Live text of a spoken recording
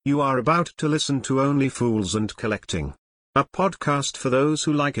You are about to listen to Only Fools and Collecting, a podcast for those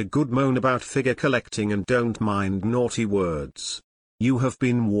who like a good moan about figure collecting and don't mind naughty words. You have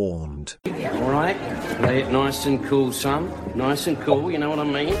been warned. All right, play it nice and cool, son. Nice and cool, you know what I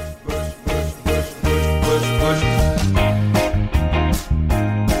mean?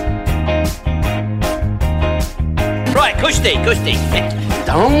 Right, cushy.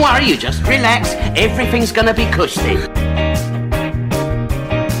 Don't worry, you just relax. Everything's gonna be cushy.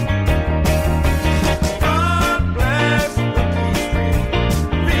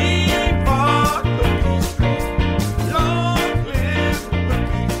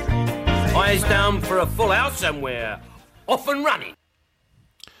 Eyes down for a full house and we're off and running.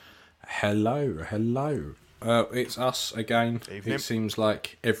 Hello. It's us again. Evening. It seems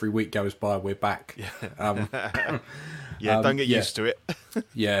like every week goes by, we're back. Don't get used to it.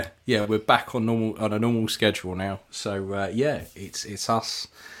 yeah, we're back on a normal schedule now. So it's us.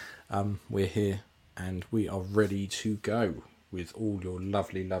 We're here and we are ready to go with all your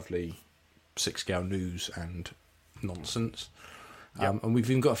lovely six scale news and nonsense. And we've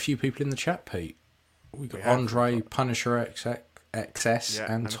even got a few people in the chat, Pete. We've got Andre, Punisher XS,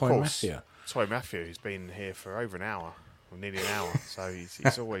 and Toy Mafia. Toy Mafia, who's been here for over an hour, or nearly an hour. So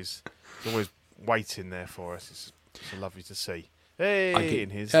he's always waiting there for us. It's lovely to see. Here he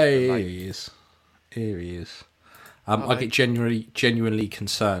is. I get genuinely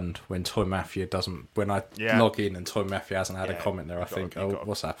concerned when Toy Mafia doesn't. When I log in and Toy Mafia hasn't had a comment there, I think,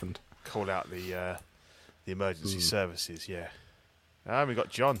 what's happened? Call out the emergency services. Yeah. We got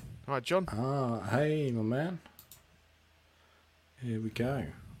John. All right, John. Hey, my man. Here we go.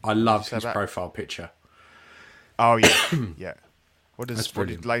 I love his profile picture. Oh yeah, yeah. What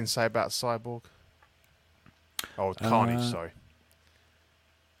did Lane say about Cyborg? Oh, Carnage. Sorry.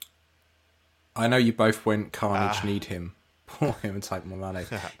 I know you both went Carnage. Need him. Pour him and take my money.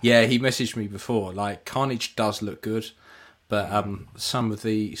 Yeah, he messaged me before. Like, Carnage does look good, but some of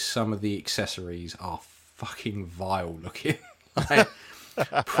the accessories are fucking vile looking. Like,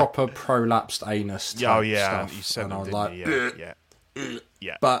 proper prolapsed anus type stuff. You sent them, like, yeah.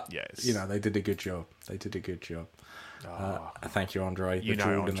 But they did a good job. Thank you, Andre. The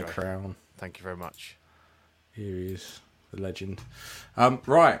jewel in the crown. Thank you very much. Here he is, the legend.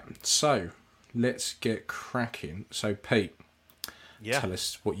 Right, so let's get cracking. So, Pete, tell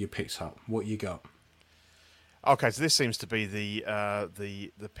us what you picked up. What you got? Okay, so this seems to be the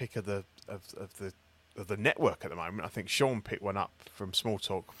pick of the network at the moment. I think Sean picked one up from Small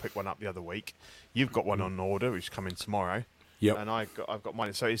Talk. Picked one up the other week. You've got one on order, which is coming tomorrow. Yep. And I've got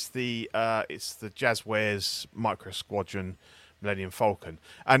mine. So it's the Jazzwares Micro Squadron Millennium Falcon,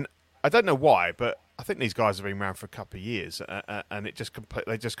 and I don't know why, but I think these guys have been around for a couple of years, and they just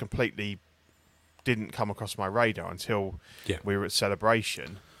completely didn't come across my radar until we were at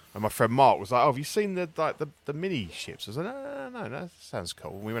Celebration, and my friend Mark was like, "Oh, have you seen the mini ships?" I was like, "No, that sounds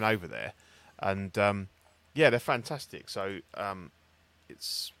cool." And we went over there, and they're fantastic. So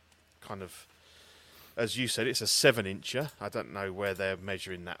it's kind of, as you said, it's a 7-incher. I don't know where they're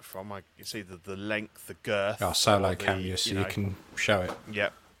measuring that from. It's either the length, the girth. Oh, solo camera, so you can show it.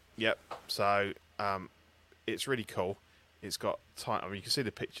 Yep. So it's really cool. It's got you can see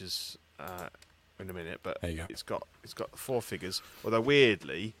the pictures in a minute, but there you go. It's got 4 figures. Although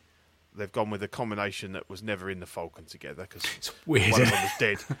weirdly, they've gone with a combination that was never in the Falcon together because one of them was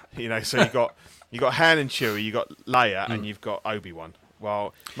dead. So you got Han and Chewie, you got Leia, and you've got Obi-Wan.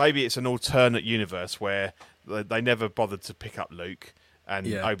 Well, maybe it's an alternate universe where they never bothered to pick up Luke,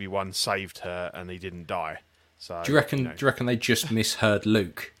 and Obi-Wan saved her, and he didn't die. So, do you reckon they just misheard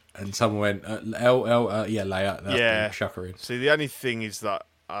Luke, and someone went Leia? Chuck her in. See, the only thing is that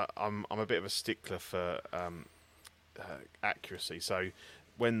I'm a bit of a stickler for accuracy. So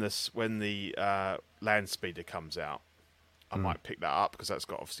when the land speeder comes out, I might pick that up because that's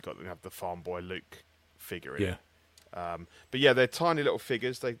obviously got to have the Farm Boy Luke figure in it. But they're tiny little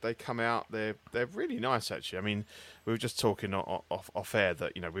figures. They come out. They're really nice actually. I mean, we were just talking off air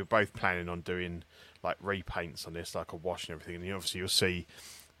that we were both planning on doing like repaints on this, like a wash and everything. And obviously you'll see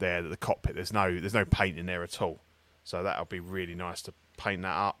there that the cockpit there's no paint in there at all. So that'll be really nice to paint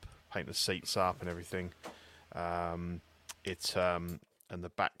that up, paint the seats up and everything. And the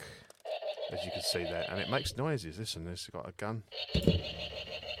back, as you can see there, and it makes noises. Listen, it's got a gun,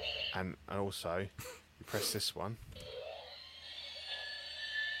 and also you press this one.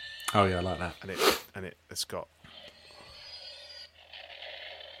 Oh yeah, I like that. And it's got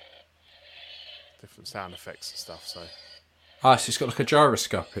different sound effects and stuff. So so it's got like a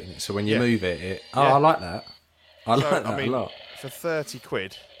gyroscope in it. So when you move it. I like that. I like that a lot. For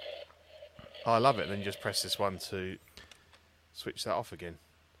 £30, I love it. And then you just press this one to switch that off again.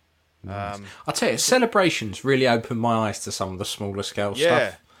 Nice. I'll tell you, Celebrations really opened my eyes to some of the smaller scale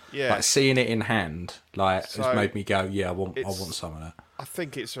stuff. Yeah. Like seeing it in hand, has made me go, I want some of that. I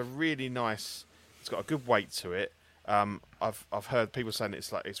think it's a really nice. It's got a good weight to it. I've heard people saying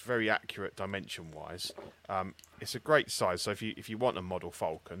it's very accurate dimension wise. It's a great size. So if you want a model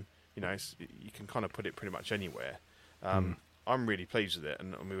Falcon, you can kind of put it pretty much anywhere. I'm really pleased with it.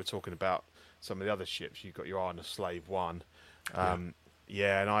 And we were talking about some of the other ships. You've got your Iron Slave 1. And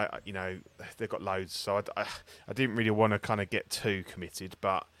they've got loads. So I didn't really want to kind of get too committed,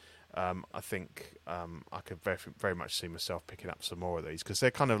 but I think I could very, very much see myself picking up some more of these because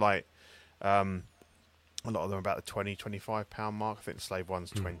they're kind of like a lot of them are about the £20-25 mark. I think the Slave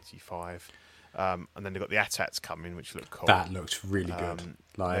 1's 25. And then they've got the AT-ATs coming, which look cool. That looks really good.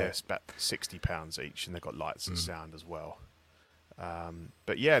 It's about £60 each, and they've got lights and sound as well.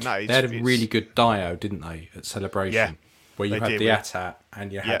 But yeah, no, they had a really good dio, didn't they, at Celebration? Yeah, where you had the AT-AT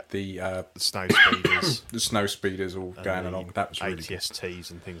and you had the snow speeders, the snow speeders all going along. That was really ATSTs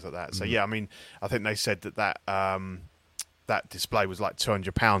good. and things like that. So yeah, I mean, I think they said that display was like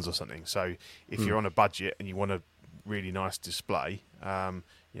 £200 or something. So if you're on a budget and you want a really nice display,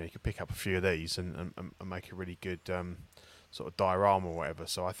 you could pick up a few of these and make a really good sort of diorama or whatever.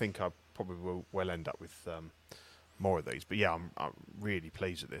 So I think I probably will end up with more of these. But yeah, I'm really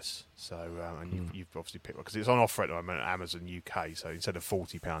pleased with this. So and you've obviously picked one because it's on offer at the moment at Amazon UK. So instead of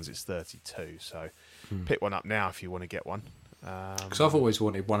 £40, it's 32. So pick one up now if you want to get one. Because I've always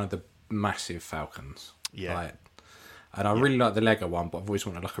wanted one of the massive Falcons. Yeah. And I really like the Lego one, but I've always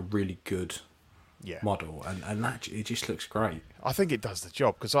wanted like a really good yeah. model, and that it just looks great. I think it does the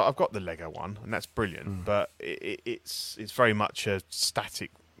job because I've got the Lego one, and that's brilliant. But it's very much a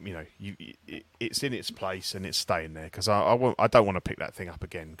static. You know, it's in its place and it's staying there because I don't want to pick that thing up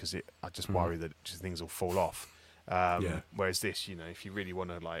again because I just worry that just things will fall off. Whereas this, you know, if you really want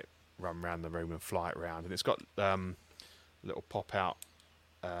to like run around the room and fly it around, and it's got little pop out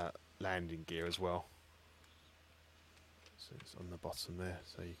landing gear as well. So it's on the bottom there,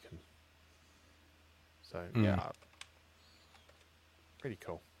 so you can. So yeah, pretty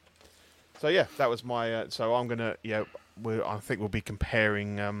cool. So yeah, that was my. So I'm gonna I think we'll be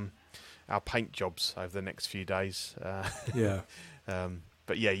comparing our paint jobs over the next few days. But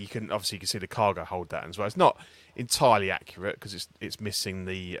yeah, you can see the cargo hold that as well. It's not entirely accurate because it's missing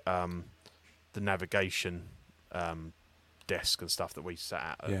the navigation desk and stuff that we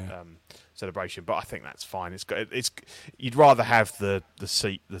sat at Celebration. But I think that's fine. It's you'd rather have the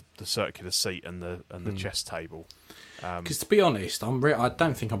seat, the circular seat, and the chest table. Because to be honest, I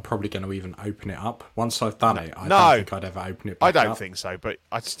don't think I'm probably going to even open it up. Once I've done it, I don't think I'd ever open it back I don't up. think so, but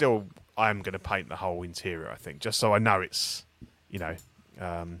I am going to paint the whole interior, I think, just so I know it's, Equal.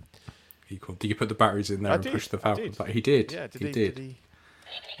 Did you put the batteries in there and push the Falcon? But he did. Yeah, he did.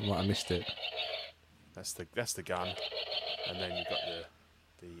 I might have missed it. That's the gun, and then you've got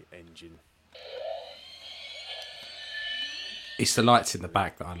the engine. It's the lights in the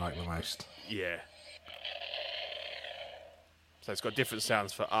back that I like the most. Yeah. So it's got different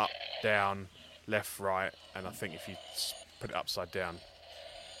sounds for up, down, left, right, and I think if you put it upside down,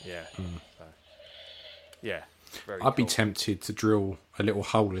 So, yeah, very I'd be cool. tempted to drill a little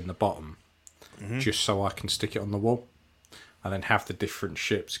hole in the bottom just so I can stick it on the wall and then have the different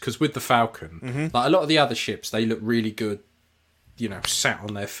ships. Because with the Falcon, like a lot of the other ships, they look really good, sat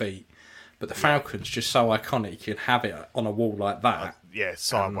on their feet. But the Falcon's just so iconic, you can have it on a wall like that.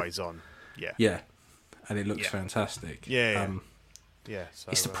 Sideways on. Yeah. Yeah, and it looks fantastic. Yeah. So,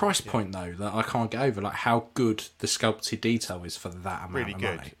 it's the price point though that I can't get over, like how good the sculpted detail is for that amount really of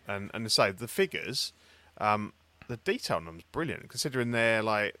good. money. And so the figures, the detail on them is brilliant considering they're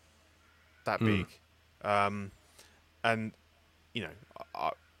like that big. And I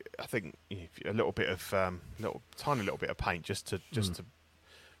think a little bit of tiny little bit of paint just to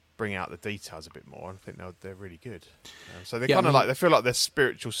bring out the details a bit more. I think they're really good. So they're kind of like they feel like they're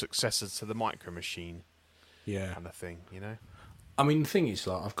spiritual successors to the Micro Machine. Yeah, kind of thing. I mean, the thing is,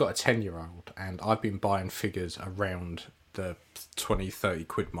 like, I've got a 10-year-old, and I've been buying figures around the 20-30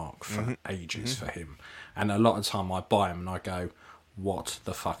 quid mark for ages for him. And a lot of time I buy them and I go, what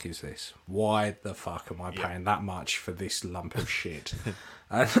the fuck is this? Why the fuck am I paying that much for this lump of shit?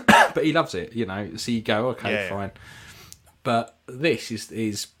 But he loves it, So you go, okay, fine. But this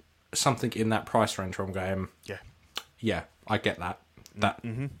is something in that price range where I'm going, yeah, I get that.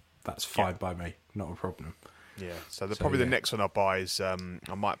 That's fine by me, not a problem. Yeah, so probably the next one I'll buy is I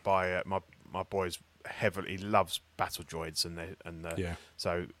might buy my boy's heavily loves battle droids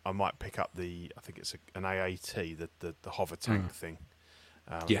so I might pick up I think it's an AAT the hover tank thing.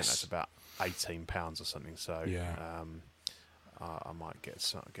 I think that's about £18 or something. So I might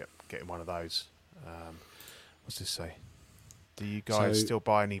get one of those. What's this say? Do you guys still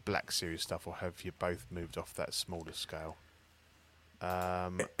buy any Black Series stuff, or have you both moved off that smaller scale?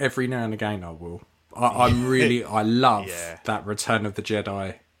 Every now and again, I will. I love that Return of the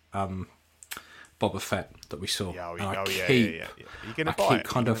Jedi Boba Fett that we saw. Yeah, You're gonna buy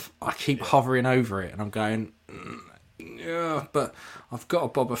it. I keep hovering over it, and I'm going, yeah, but I've got a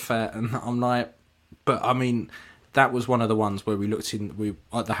Boba Fett, and I'm like, but I mean, that was one of the ones where we looked at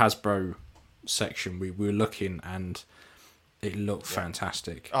the Hasbro section. We were looking, and it looked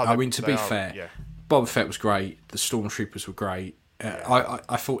fantastic. I mean, to be fair, Boba Fett was great. The Stormtroopers were great.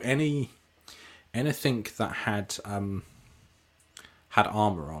 I thought anything that had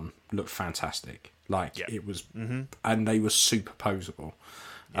armor on looked fantastic. It was, and they were super posable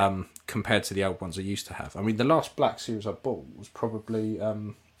compared to the old ones I used to have. I mean, the last Black Series I bought was probably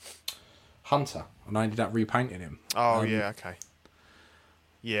Hunter, and I ended up repainting him. Oh okay.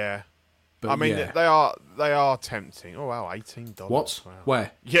 Yeah. But I mean, they are tempting. Oh wow, $18. What? Wow.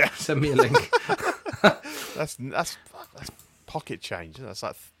 Where? Yeah, send me a link. that's pocket change. That's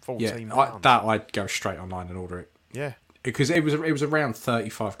like £14. Yeah, I'd go straight online and order it. Yeah, because it was around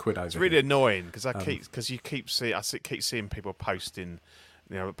 £35 over. It's really annoying because I keep seeing people posting,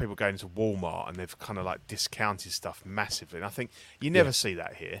 people going to Walmart and they've kind of like discounted stuff massively. And I think you never see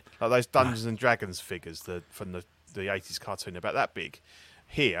that here. Like those Dungeons and Dragons figures from the 80s cartoon, about that big.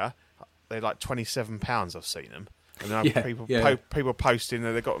 Here, they're like £27. I've seen them, and then people posting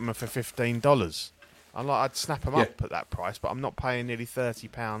that they got them for $15. I'm like, I'd snap them up at that price, but I'm not paying nearly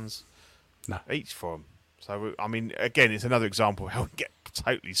 £30 each for them. So I mean, again, it's another example of how we get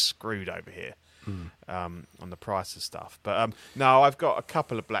totally screwed over here on the price of stuff. But no, I've got a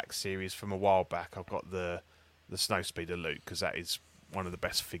couple of Black Series from a while back. I've got the Snowspeeder Luke, because that is one of the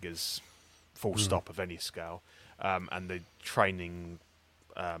best figures, full stop, of any scale, and the training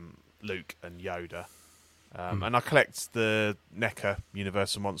Luke and Yoda. And I collect the NECA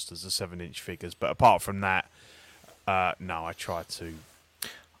Universal Monsters, the 7-inch figures. But apart from that, no, I try to.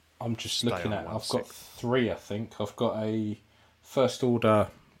 I'm just looking at. I've got 3. I think I've got a First Order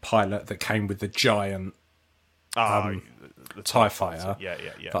pilot that came with the giant the TIE fighter.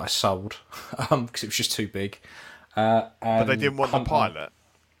 That I sold because it was just too big. But they didn't want the pilot.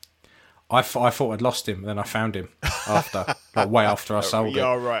 I thought I'd lost him, then I found him after, way after I sold it.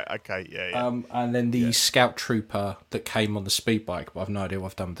 Yeah, right, okay, yeah. And then the Scout Trooper that came on the speed bike, but I've no idea what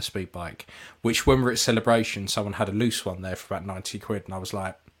I've done with the speed bike. Which, when we were at Celebration, someone had a loose one there for about £90, and I was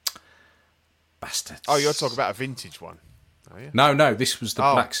like, bastards. Oh, you're talking about a vintage one? Oh, yeah. No, this was the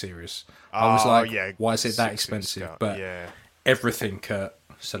Black Series. I was like, why is it that expensive? But everything at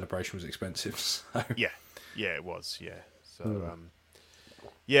Celebration was expensive. So. Yeah, it was, yeah. So,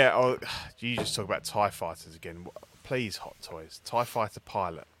 yeah, you just talk about TIE Fighters again. Please, Hot Toys. TIE Fighter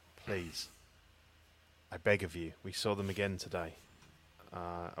pilot, please. I beg of you. We saw them again today.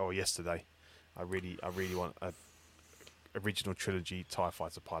 Or yesterday. I really want a original trilogy TIE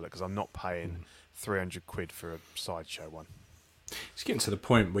Fighter pilot, because I'm not paying £300 for a sideshow one. It's getting to the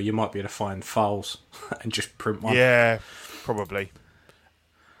point where you might be able to find files and just print one. Yeah, probably.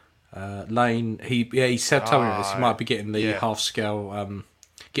 Lane, he said, told me this. He might be getting the half scale,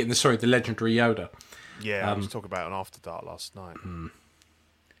 the legendary Yoda. Yeah, I was talking about it on After Dark last night.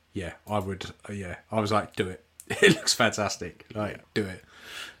 Yeah, I would. I was like, do it. It looks fantastic. Do it.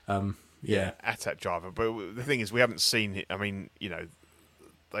 ATAT driver. But the thing is, we haven't seen it. I mean,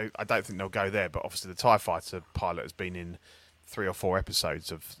 I don't think they'll go there. But obviously, the TIE Fighter pilot has been in 3 or 4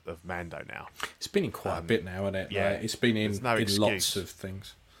 episodes of Mando now. It's been in quite a bit now, hasn't it? Yeah, it's been in lots of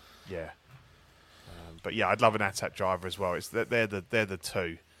things. Yeah. But yeah, I'd love an ATAT driver as well. They're the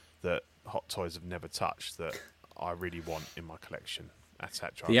 2 that Hot Toys have never touched that I really want in my collection.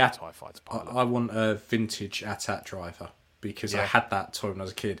 ATAT driver, TIE Fighter pilot. I want a vintage ATAT driver, because I had that toy when I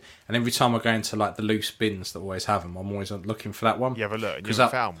was a kid, and every time I go into the loose bins that always have them, I'm always looking for that one. You have a look, and you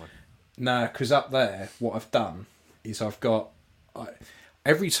haven't found one. No, because up there, what I've done is I've got.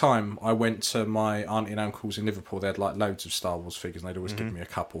 Every time I went to my auntie and uncle's in Liverpool, they had loads of Star Wars figures, and they'd always give me a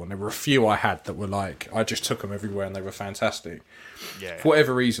couple. And there were a few I had that were I just took them everywhere, and they were fantastic. Yeah. For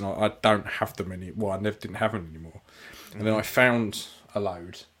whatever reason, I don't have them anymore. Well, I never didn't have them anymore. And then I found a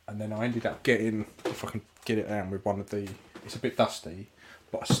load, and then I ended up getting, if I can get it down with one of the. It's a bit dusty,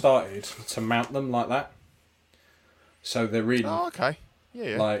 but I started to mount them like that. So they're really. Oh, okay.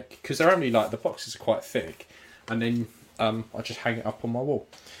 Yeah. Because they're only the boxes are quite thick, and then. I just hang it up on my wall.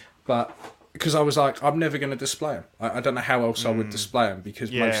 But because I was like, I'm never going to display them. I don't know how else I would display them,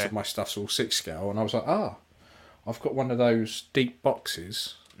 because most of my stuff's all 6 scale. And I was like, I've got one of those deep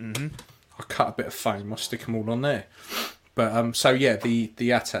boxes. I'll cut a bit of foam, I'll stick them all on there. But so yeah, the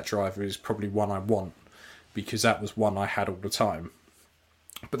ATAT driver is probably one I want because that was one I had all the time.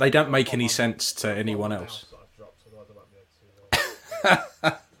 But they don't make any sense to anyone else.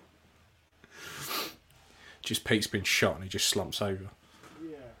 Just Pete's been shot and he just slumps over.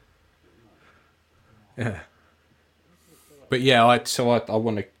 Yeah. But yeah, I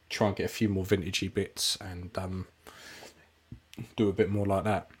want to try and get a few more vintagey bits and do a bit more like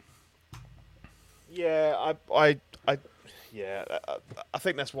that. Yeah, I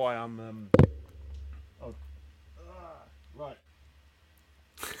think that's why I'm. Right.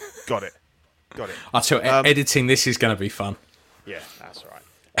 Got it. I tell you, editing this is going to be fun. Yeah, that's all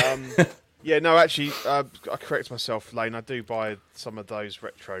right. Yeah, no, actually, I correct myself, Lane. I do buy some of those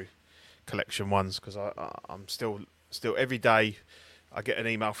retro collection ones because I'm still every day I get an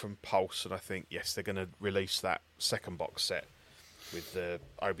email from Pulse and I think, yes, they're going to release that second box set with the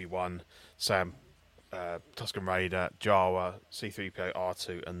Obi-Wan, Sam, Tusken Raider, Jawa, C-3PO,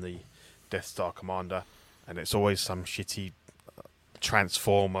 R2 and the Death Star Commander, and it's always some shitty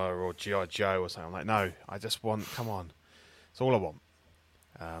Transformer or G.I. Joe or something. I'm like, no, I just want, come on, it's all I want.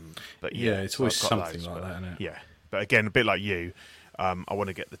 But yeah, it's always something like that, isn't it? Yeah, but again, a bit like you, I want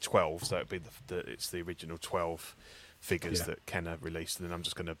to get the 12, so it'd be it's the original 12 figures that Kenner released, and then I'm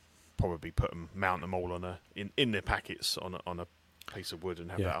just going to probably mount them all on in their packets on a piece of wood and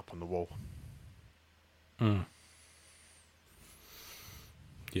have that up on the wall. Mm.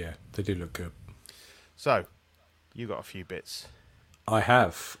 Yeah, they do look good. So, you got a few bits. I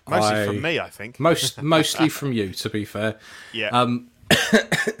have. Mostly from me, I think. Mostly from you, to be fair. Yeah.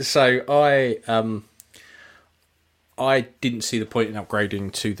 So I didn't see the point in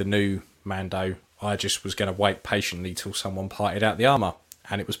upgrading to the new Mando. I just was going to wait patiently till someone parted out the armour,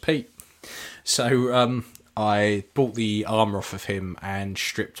 and it was Pete. So I bought the armour off of him and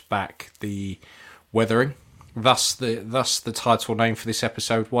stripped back the weathering. Thus the title name for this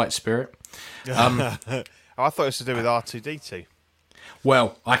episode, White Spirit. I thought it was to do with R2-D2.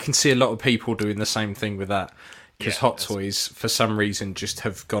 Well, I can see a lot of people doing the same thing with that. Because Hot Toys, for some reason, just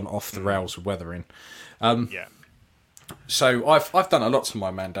have gone off the rails with weathering. So I've done a lot to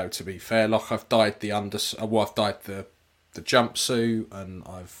my Mando. To be fair, like I've dyed the I've dyed the jumpsuit, and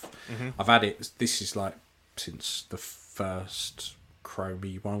I've had it. This is like since the first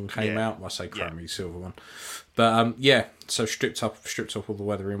chromey one came out. Well, I say chromey silver one, but So stripped off all the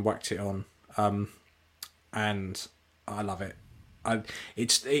weathering, whacked it on, and I love it.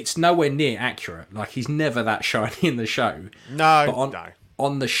 It's nowhere near accurate. Like, he's never that shiny in the show. No, but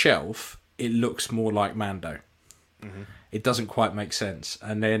on the shelf, it looks more like Mando. Mm-hmm. It doesn't quite make sense.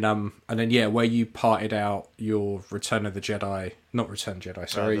 And then where you parted out your Return of the Jedi, not Return of the Jedi,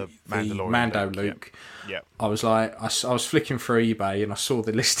 sorry, the Mando Luke. Yep. I was like, I was flicking through eBay and I saw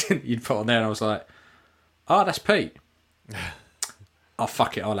the listing that you'd put on there, and I was like, oh, that's Pete. Oh,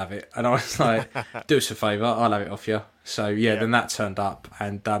 fuck it, I'll have it. And I was like, do us a favour, I'll have it off you. So, then that turned up.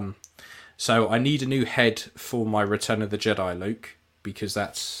 And so I need a new head for my Return of the Jedi Luke, because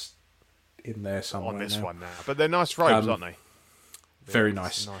that's in there somewhere. On this one now. But they're nice robes, aren't they? Very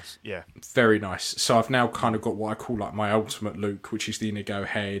nice. Yeah. Very nice. So I've now kind of got what I call like my ultimate Luke, which is the Inigo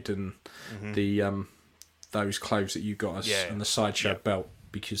head and the those clothes that you got us and the sideshow belt.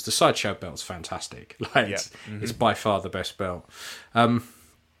 Because the sideshow belt's fantastic. Like, it's by far the best belt. From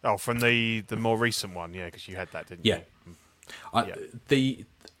the more recent one, because you had that, didn't you? I'll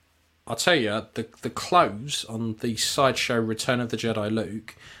tell you, the clothes on the sideshow Return of the Jedi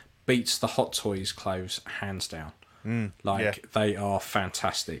Luke beats the Hot Toys clothes hands down. They are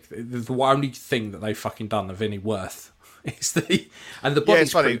fantastic. The only thing that they've fucking done of any worth is and the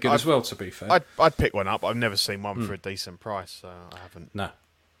body's pretty good as well, to be fair. I'd pick one up. I've never seen one for a decent price, so I haven't. No.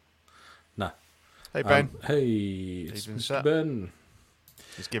 Hey, Ben. Hey, it's Mr. Ben.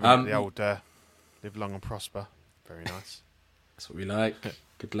 He's giving it the old live long and prosper. Very nice. That's what we like.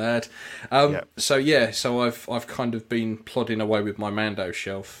 Good lad. So I've kind of been plodding away with my Mando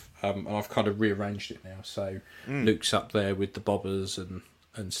shelf, and I've kind of rearranged it now. So Luke's up there with the bobbers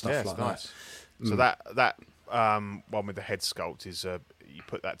and stuff like that. So that one with the head sculpt is you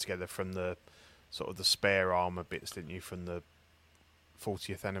put that together from the sort of the spare armor bits, didn't you, from the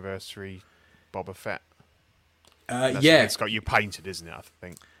 40th anniversary Boba Fett? That's the head sculpt you painted, isn't it? I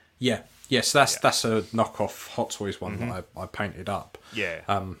think. Yeah. Yes, that's a knockoff Hot Toys one that I painted up.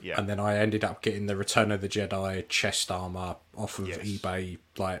 And then I ended up getting the Return of the Jedi chest armor off of eBay.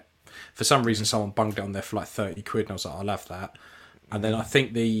 Like, for some reason, someone bunged it on there for like 30 quid, and I was like, I'll have that. And then I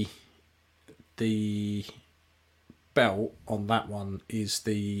think the belt on that one is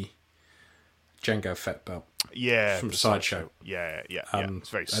the Jango Fett belt. Yeah, from the Sideshow. Yeah. It's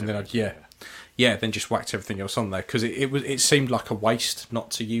very And similar. then then just whacked everything else on there because it seemed like a waste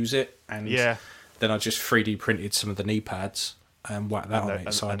not to use it. And then I just 3D printed some of the knee pads and whacked that on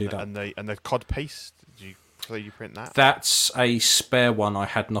it. So I did and the cod piece. Did you 3D print that? That's a spare one I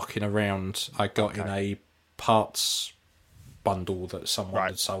had knocking around. I got in a parts bundle that someone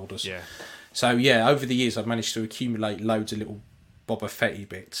had sold us. Yeah. So yeah, over the years I've managed to accumulate loads of little Boba Fett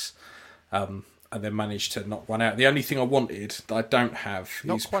bits. And then managed to knock one out. The only thing I wanted that I don't have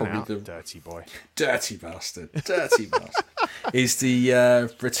is probably the dirty boy, dirty bastard, is the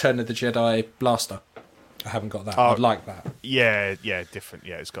Return of the Jedi blaster. I haven't got that. I'd like that. Yeah, different.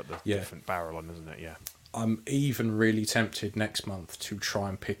 Yeah, it's got the different barrel on, isn't it? Yeah. I'm even really tempted next month to try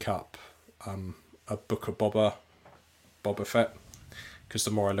and pick up a Book of Boba Fett, because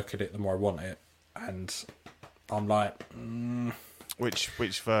the more I look at it, the more I want it, and I'm like, Which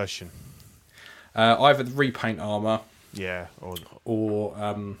version? Either the repaint armor, or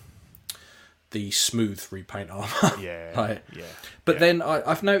the smooth repaint armor. But then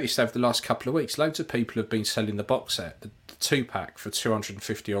I've noticed over the last couple of weeks, loads of people have been selling the box set, the 2-pack, for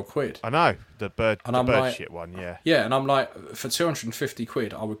 250 odd quid. I know the bird shit one. Yeah, and I'm like, for 250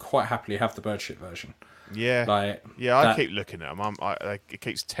 quid, I would quite happily have the bird shit version. Yeah, I keep looking at them. It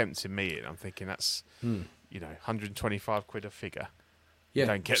keeps tempting me, and I'm thinking that's 125 quid a figure. Yeah, you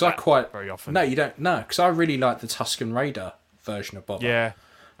don't get that very often. No, you don't. No, because I really like the Tusken Raider version of Boba. Yeah,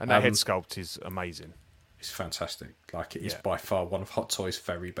 and that head sculpt is amazing. It's fantastic. Like, it is by far one of Hot Toys'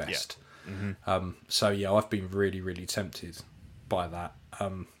 very best. Yeah. Mm-hmm. So yeah, I've been really, really tempted by that.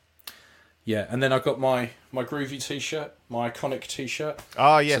 Yeah, and then I got my groovy T-shirt, my iconic T-shirt.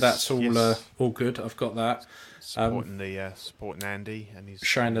 Oh yes, so that's all good. I've got that. Supporting Andy and his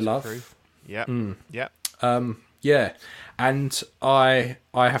showing the love. Crew. Yeah, yeah. Yeah, and I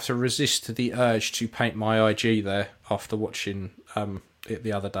have to resist the urge to paint my IG there after watching it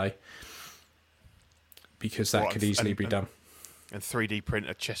the other day, because that could easily be done. And 3D print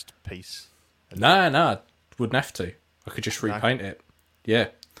a chest piece. No, wouldn't have to. I could just repaint it. Yeah.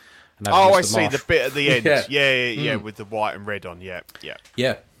 And I see the bit at the end. yeah, with the white and red on. Yeah.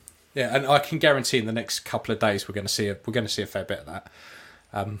 Yeah, and I can guarantee in the next couple of days we're going to see a fair bit of that.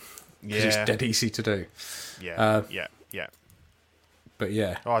 Because it's dead easy to do. Yeah. But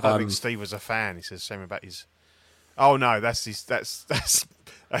yeah. Oh, I don't think Steve was a fan. He says the same about his. Oh no, that's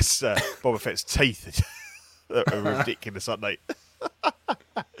Boba Fett's teeth. Are ridiculous, aren't they?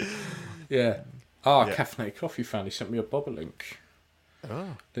 Yeah. Caffeinated Coffee fan. He sent me a Boba link.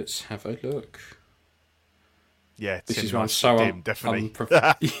 Oh. Let's have a look. Yeah, this is one so dim, definitely.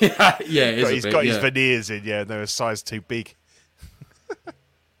 He's got his veneers in. Yeah, they're a size too big.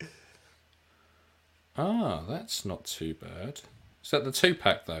 That's not too bad. Is that the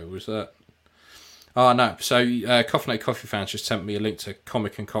 2-pack though? Was that? Oh no. So Caffeinated Coffee fans just sent me a link to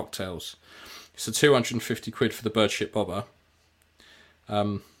Comic and Cocktails. It's a 250 quid for the birdship Boba.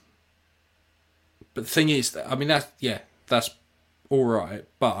 But the thing is, I mean, that's all right.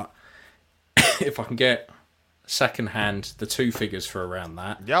 But if I can get second hand the 2 figures for around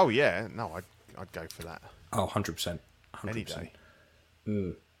that. Oh yeah, no, I'd go for that. Oh, 100%. Any day.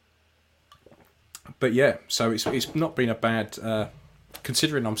 But yeah, so it's not been a bad,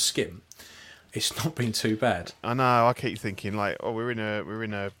 considering I'm skim. It's not been too bad. I know. I keep thinking like, we're in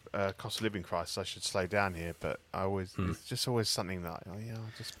a cost of living crisis. I should slow down here, but it's just always something that I'll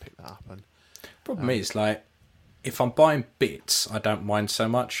just pick that up. And problem is, like, if I'm buying bits, I don't mind so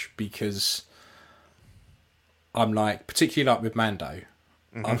much, because I'm like, particularly like with Mando,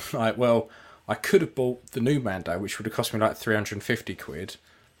 I'm like, well, I could have bought the new Mando, which would have cost me like 350 quid.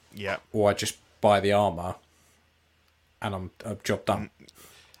 Yeah. Or I just buy the armour and I'm job done.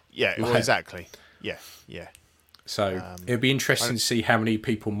 Yeah, well, exactly. Yeah. So it'd be interesting to see how many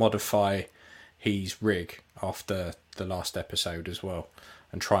people modify his rig after the last episode as well,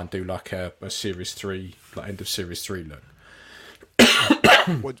 and try and do like a Series 3, like end of Series 3 look.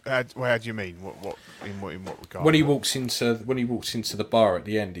 How do you mean? What in what regard? When he walks into the bar at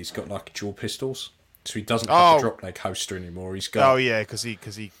the end, he's got like dual pistols, so he doesn't have the drop leg holster anymore. He's got because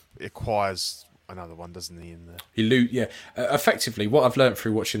he acquires another one, doesn't he? Effectively, what I've learned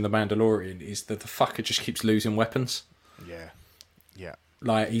through watching The Mandalorian is that the fucker just keeps losing weapons. Yeah.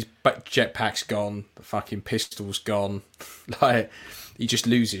 Like, his jetpack's gone, the fucking pistol's gone. Like, he just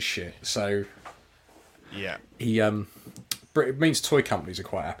loses shit. So but it means toy companies are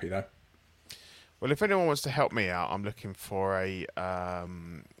quite happy though. Well, if anyone wants to help me out, I'm looking for a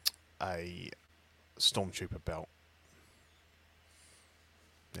Stormtrooper belt.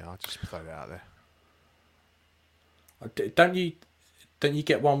 Yeah, I'll just throw that out there. Don't you Don't you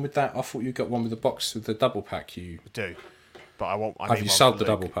get one with that? I thought you got one with the box with the double pack. You do, but I need have you one sold for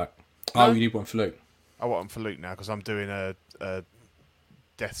the Luke. double pack? No. Oh, you need one for Luke. I want them for Luke now because I'm doing a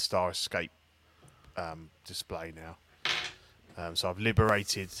Death Star Escape display now. So I've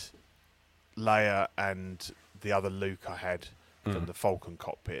liberated Leia and the other Luke I had from the Falcon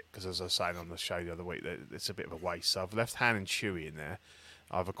cockpit because, as I was saying on the show the other week, it's a bit of a waste. So I've left Han and Chewie in there.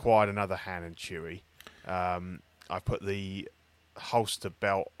 I've acquired another Han and Chewie. I've put the holster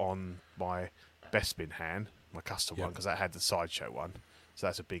belt on my Bespin Han, my custom one, because that had the sideshow one. So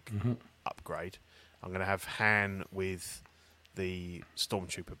that's a big upgrade. I'm going to have Han with the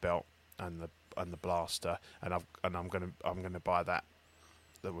Stormtrooper belt and the blaster, and I'm going to buy that.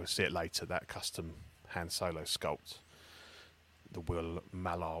 We'll see it later. That custom Han Solo sculpt, the Will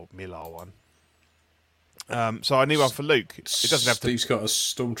Millar one. So I need one for Luke. It doesn't have to. Steve's got a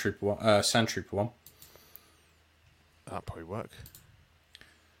Stormtrooper one, Sandtrooper one. That'd probably work.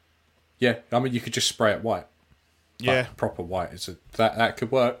 Yeah, I mean you could just spray it white. Yeah, like proper white. That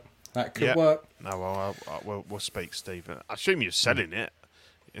could work. That could work. No, well, we'll speak, Steve. I assume you're selling it.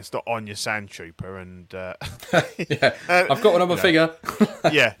 It's not on your Sandtrooper, and yeah, I've got one on my figure.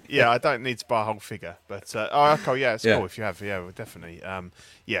 yeah. I don't need to buy a whole figure, but okay, yeah, it's cool if you have. Yeah, well, definitely.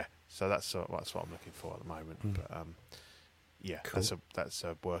 Yeah. So that's what I'm looking for at the moment. But yeah, cool. That's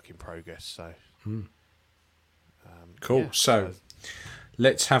a work in progress. So cool. Yeah, so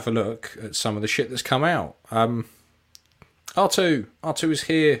let's have a look at some of the shit that's come out. R2 is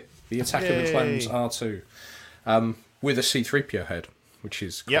here. The Attack of the Clones R2 with a C-3PO head, which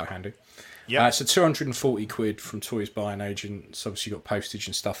is quite handy. Yeah, it's a 240 quid from Toys Buying Agent. It's obviously got postage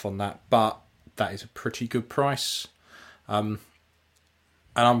and stuff on that, but that is a pretty good price. And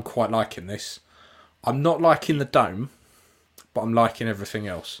I'm quite liking this. I'm not liking the dome, but I'm liking everything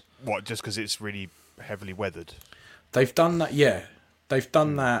else. What, just because it's really heavily weathered? They've done that, yeah. They've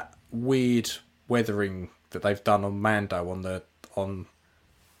done that weird weathering that they've done on Mando on the dome.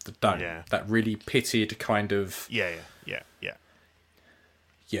 Yeah. That really pitted kind of... Yeah.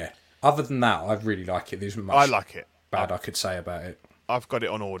 Yeah. Other than that, I really like it. There's much I like it. Bad I could say about it. I've got it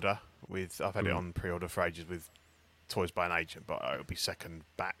on order. I've had it on pre-order for ages with Toys by an Agent, but it'll be second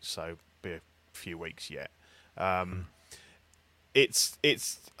batch, so it'll be a few weeks yet. It's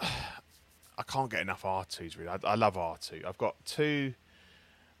I can't get enough R2s really. I love R2. I've got two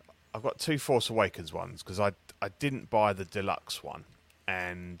Force Awakens ones because I didn't buy the deluxe one,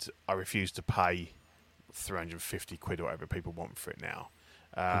 and I refused to pay 350 quid or whatever people want for it now.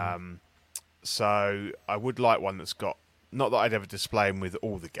 So I would like one that's got, not that I'd ever display them with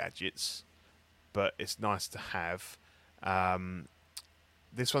all the gadgets, but it's nice to have.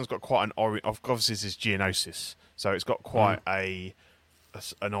 This one's got quite an orange. Obviously, this is Geonosis, so it's got quite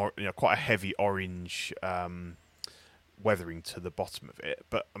quite a heavy orange weathering to the bottom of it.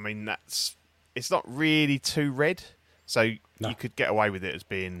 But I mean, it's not really too red, so you could get away with it as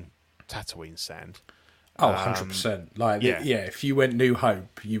being Tatooine sand. Oh, 100%. Like, if you went New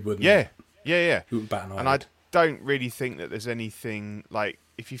Hope, you wouldn't. Yeah. You wouldn't bat an eye. And I don't really think that there's anything like,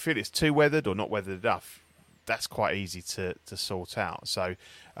 if you feel it's too weathered or not weathered enough, that's quite easy to sort out. So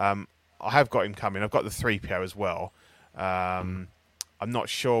I have got him coming. I've got the 3PO as well. I'm not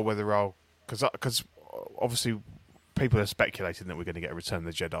sure whether I'll, because obviously people are speculating that we're going to get a Return of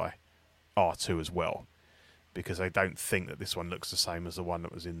the Jedi R2 as well, because they don't think that this one looks the same as the one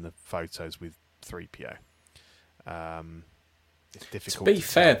that was in the photos with 3PO. It's difficult. To be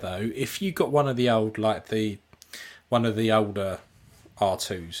fair though, if you got one of the old, one of the older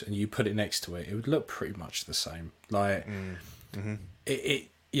R2s and you put it next to it, it would look pretty much the same. Like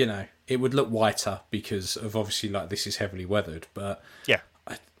it would look whiter because of obviously this is heavily weathered, but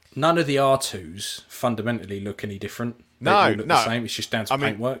none of the R2s fundamentally look any different. They all look the same. It's just down to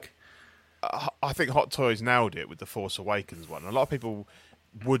paintwork. I think Hot Toys nailed it with the Force Awakens one. A lot of people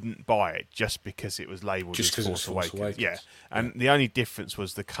wouldn't buy it just because it was labelled as Force Awakens. Yeah, and the only difference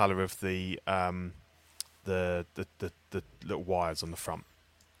was the colour of the little wires on the front.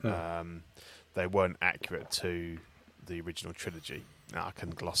 They weren't accurate to the original trilogy. Now I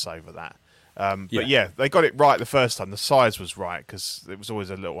can gloss over that. But they got it right the first time. The size was right because it was always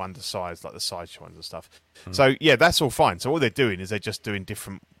a little undersized, like the sideshow ones and stuff. So that's all fine. So all they're doing is they're just doing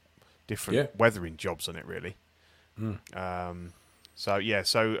different weathering jobs on it, really. So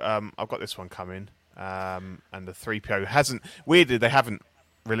I've got this one coming, and the 3PO hasn't. Weirdly, they haven't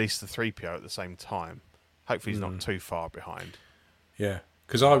released the 3PO at the same time. Hopefully, he's not too far behind. Yeah,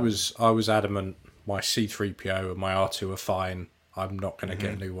 because I was adamant my C-3PO and my R2 are fine. I'm not going to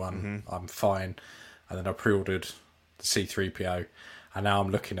get a new one. I'm fine. And then I pre-ordered the C-3PO, and now I'm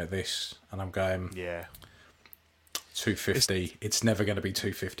looking at this and I'm going, 250. It's never going to be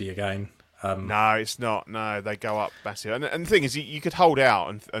 250 again. No, it's not. No, they go up massive. And the thing is, you could hold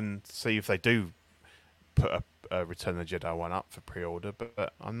out and see if they do put a Return of the Jedi one up for pre-order,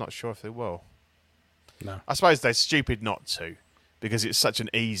 but I'm not sure if they will. No. I suppose they're stupid not to, because it's such an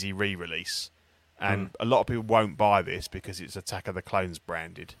easy re-release. And a lot of people won't buy this because it's Attack of the Clones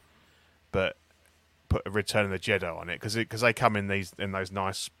branded. But put a Return of the Jedi on it because they come in those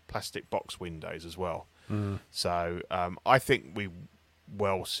nice plastic box windows as well. So I think we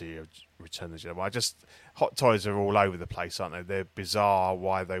will see a Return of the Jedi. Hot Toys are all over the place, aren't they? They're bizarre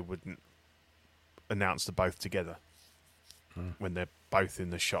why they wouldn't announce them both together when they're both in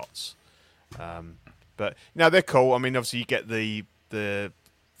the shots. But they're cool. I mean, obviously you get the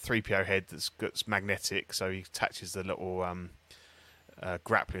 3PO head that's magnetic, so he attaches the little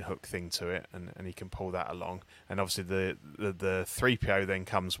grappling hook thing to it, and he can pull that along. And obviously the 3PO then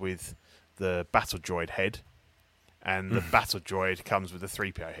comes with the battle droid head, and the battle droid comes with the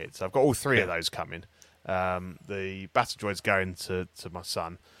 3PO head. So I've got all three of those coming. The battle droid's going to my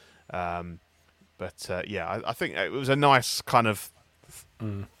son. But I think it was a nice kind of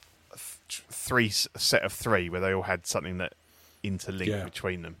set of three where they all had something that interlinked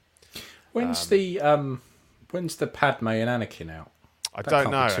between them. When's the Padme and Anakin out? I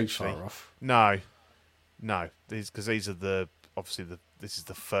don't know. Too actually, far off. No, because these are this is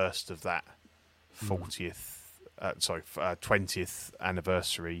the first of that 20th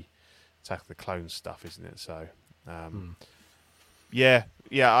anniversary Attack of the Clones stuff, isn't it? So, I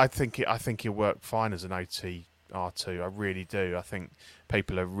think he'll work fine as an OT-R2. I really do. I think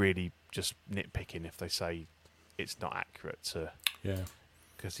people are really just nitpicking if they say it's not accurate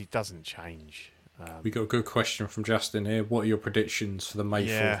because he doesn't change. We got a good question from Justin here. What are your predictions for the May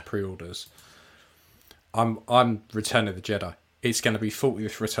 4th pre-orders? I'm Return of the Jedi. It's going to be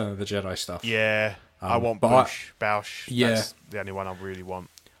 40th Return of the Jedi stuff. Yeah, I want Bausch. Yeah, that's the only one I really want.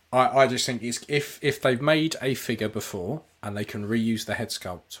 I just think it's if they've made a figure before and they can reuse the head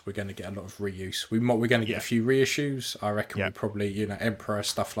sculpt, we're going to get a lot of reuse. We're going to get a few reissues. I reckon we probably Emperor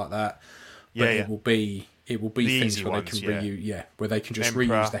stuff like that. But it will be things where they can reuse. Where they can just Emperor,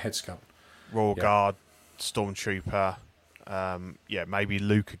 reuse the head sculpt. Royal Guard, Stormtrooper, maybe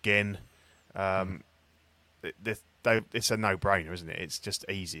Luke again. It's a no-brainer, isn't it? It's just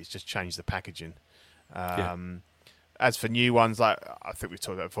easy. It's just change the packaging. As for new ones, like I think we've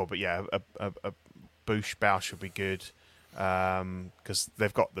talked about before, but a Bausch would be good because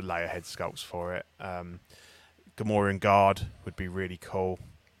they've got the layer head sculpts for it. Gamorrean Guard would be really cool.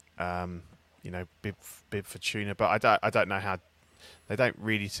 Bib Fortuna, but I don't know how. They don't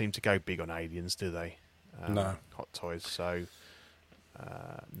really seem to go big on aliens, do they? No. Hot Toys, so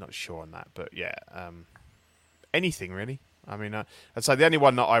not sure on that. But anything really. I mean, I'd say the only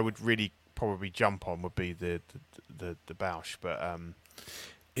one that I would really probably jump on would be the Bausch, but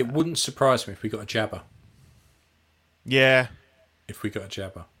it wouldn't surprise me if we got a Jabba. Yeah, if we got a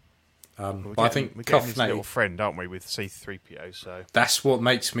Jabba. But I think we're getting his little friend, aren't we, with C-3PO? So that's what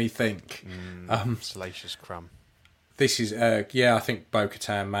makes me think. Salacious crumb. This is, I think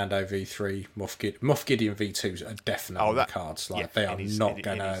Bo-Katan, Mando V3, Moff Gideon V2s are definitely on the cards. They are not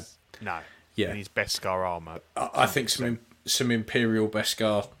going to... No. Yeah. In his Beskar armour. I think some Imperial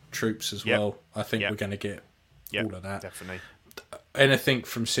Beskar troops as well. I think we're going to get all of that. Definitely. Anything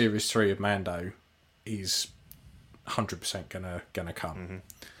from Series 3 of Mando is 100% gonna come.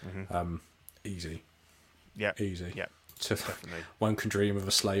 Easy. Yeah. Easy. Yeah. Definitely. One can dream of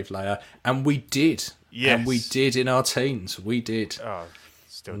a slave Leia. And we did. Yes. And we did in our teens. We did. Oh,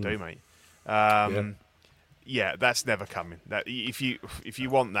 still do, mate. That's never coming. That if you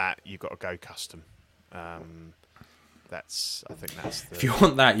want that, you've got to go custom. I think that's the... If you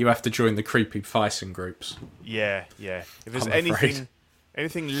want that, you have to join the creepy Thyssen groups. Yeah. If there's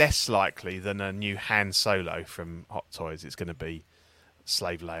anything less likely than a new Han Solo from Hot Toys, it's going to be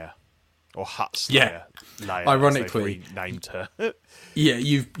Slave Leia. Or Hutt Slayer. Leia, ironically, named her.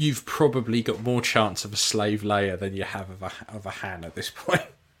 you've probably got more chance of a slave Leia than you have of a Han at this point.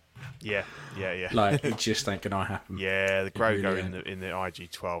 Yeah. Like it just ain't gonna happen. Yeah, the Grogu in the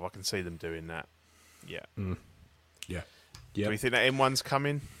IG-12, I can see them doing that. Yeah. Yeah. Do you think that M1's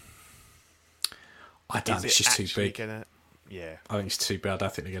coming? I don't. It's just too big. Yeah. I think it's too big. I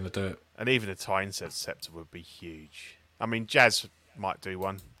don't think they're gonna do it. And even a TIE Interceptor would be huge. I mean, Jazz might do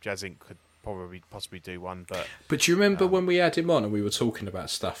one. Jazz Inc. could possibly do one, but do you remember when we had him on and we were talking about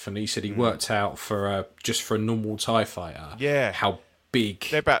stuff, and he said he worked out for just for a normal TIE fighter, how big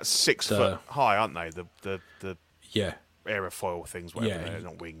they're about 6 foot high, aren't they? The aerofoil aerofoil things, whatever they're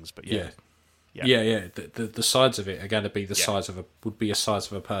not wings, but Yeah. The sides of it are going to be the size of a size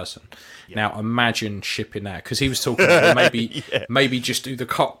of a person. Now imagine shipping that, because he was talking about maybe just do the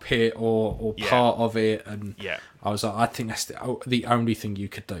cockpit or part of it, and I was like, I think that's the only thing you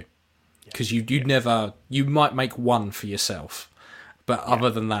could do, because you might make one for yourself, but other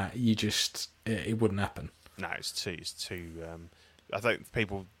than that, it wouldn't happen. No, it's too. I think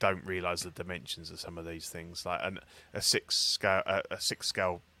people don't realise the dimensions of some of these things, like a six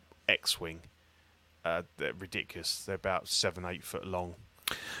scale X-wing. They're ridiculous. They're about 7-8 foot long.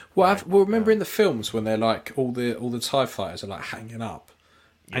 Well, remember in the films when they're like all the TIE fighters are like hanging up,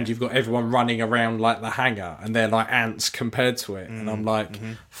 and you've got everyone running around like the hangar, and they're like ants compared to it. And I'm like,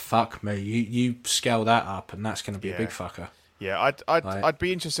 fuck me, you scale that up, and that's going to be a big fucker. Yeah, I'd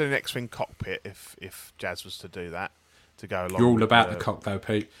be interested in an X-wing cockpit if Jazz was to do that, to go along. You're all about the cock though,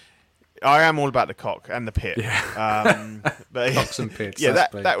 Pete. I am all about the cock and the pit. Yeah. But Cocks and pits. Yeah,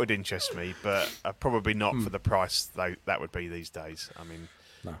 that would interest me, but probably not for the price that would be these days. I mean,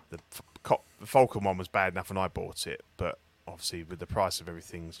 the Falcon one was bad enough when I bought it, but obviously with the price of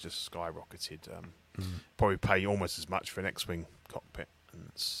everything's just skyrocketed. Probably pay almost as much for an X-wing cockpit, and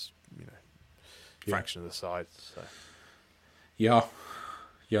it's fraction of the size. So. Yeah.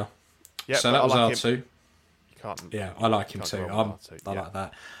 So that was R2. Yeah, I like him too. I like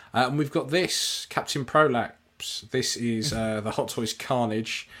that. And we've got this Captain Prolapse. This is the Hot Toys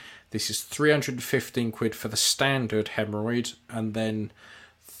Carnage. This is 315 quid for the standard hemorrhoid, and then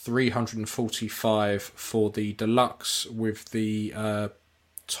 345 for the deluxe with the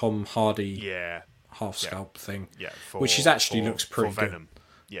Tom Hardy half sculpt thing. Yeah, which is actually looks pretty for Venom.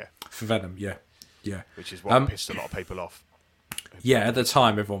 Good. Yeah, for Venom. Yeah. Which is what pissed a lot of people off. Yeah, at the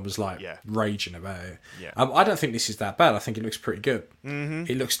time everyone was like raging about it. Yeah. I don't think this is that bad. I think it looks pretty good. Mm-hmm.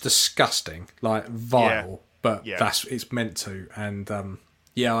 It looks disgusting, like vile, but it's meant to. And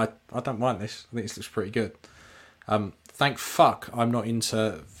I don't mind this. I think this looks pretty good. Thank fuck I'm not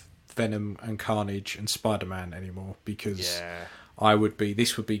into Venom and Carnage and Spider-Man anymore, because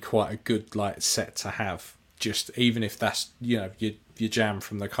this would be quite a good like set to have. Just even if that's your jam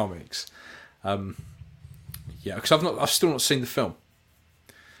from the comics. Yeah, because I've still not seen the film.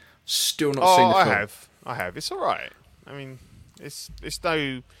 Still not seen the film. I have. It's all right. I mean, it's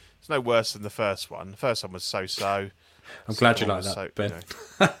no worse than the first one. The first one was so-so. I'm glad you like that, Ben.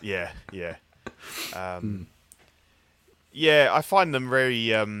 Yeah. Yeah, I find them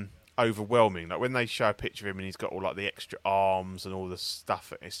very overwhelming. Like when they show a picture of him and he's got all like the extra arms and all the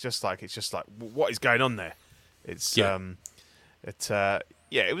stuff. It's just like what is going on there? It's it's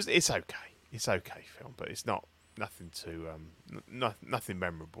okay. It's okay film, but it's nothing too nothing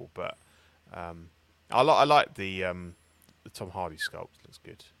memorable. But I like the Tom Hardy sculpt. Looks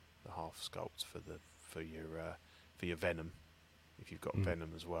good. The half sculpt for your Venom, if you've got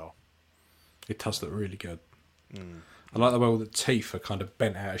Venom as well. It does look really good. I like the way all the teeth are kind of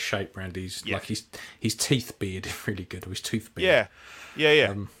bent out of shape around his like his teeth beard is really good. Or his tooth beard. Yeah.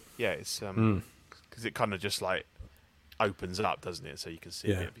 It's because it kind of just like opens up, doesn't it? So you can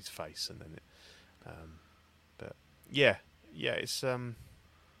see a bit of his face, and then it. But it's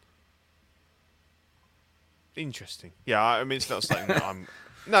interesting. Yeah, I mean, it's not something that I'm.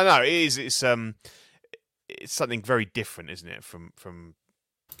 No, it is. It's something very different, isn't it? From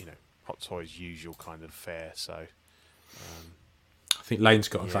Hot Toys' usual kind of fare. So, I think Lane's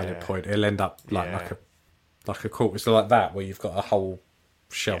got a valid point. It'll end up like a quarter. It's like that where you've got a whole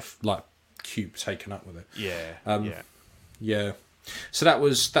shelf like cube taken up with it. Yeah. So that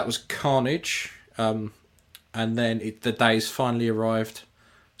was Carnage, and then the days finally arrived.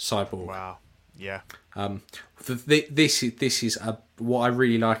 Cyborg. Wow. Yeah. This is what I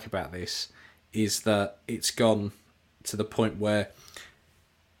really like about this is that it's gone to the point where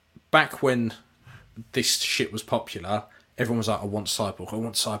back when this shit was popular, everyone was like, I want Cyborg,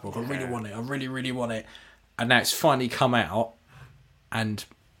 I really want it, I really, really want it. And now it's finally come out, and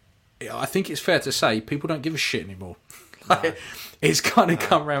I think it's fair to say people don't give a shit anymore. It's kind of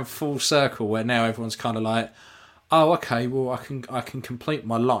come around full circle where now everyone's kind of like, oh, okay, well, I can complete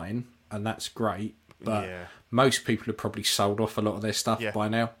my line, and that's great. But most people have probably sold off a lot of their stuff by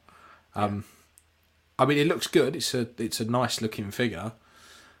now. I mean, it looks good. It's a nice looking figure,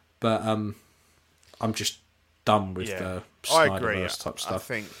 but I'm just done with the Snyderverse type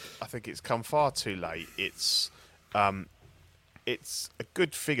stuff. I think it's come far too late. It's a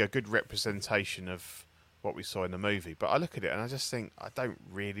good figure, good representation of what we saw in the movie. But I look at it and I just think I don't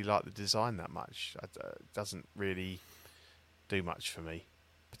really like the design that much. It doesn't really do much for me,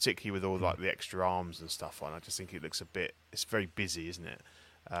 particularly with all like the extra arms and stuff on. I just think it looks it's very busy, isn't it?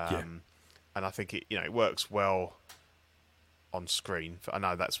 And I think it works well on screen. I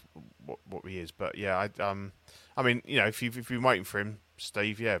know that's what he is, but yeah, I mean, you know, if you've been waiting for him,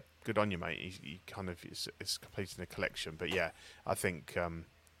 Steve, yeah, good on you, mate. He kind of is completing a collection, but yeah, I think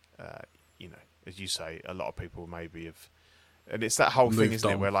you know, as you say, a lot of people maybe have, and it's that whole thing, isn't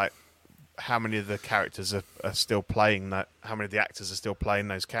it, where like, how many of the characters are still playing that? How many of the actors are still playing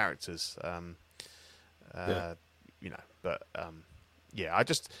those characters? You know, but yeah,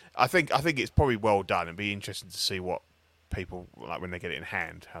 I think it's probably well done. It'd be interesting to see what people like when they get it in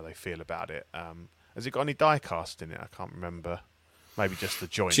hand, how they feel about it. Has it got any die cast in it? I can't remember. Maybe just the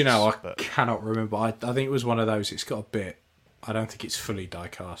joints. Do you know? I cannot remember. I think it was one of those. It's got a bit. I don't think it's fully die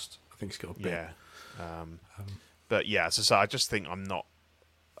cast. I think it's got a bit. Yeah. But yeah, so I just think I'm not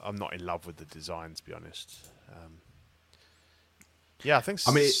in love with the design, to be honest. Yeah, I think.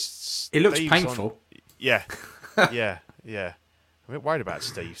 I mean, it looks painful. Yeah, yeah. I'm a bit worried about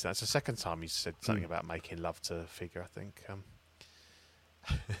Steve. That's the second time he's said something about making love to a figure, I think.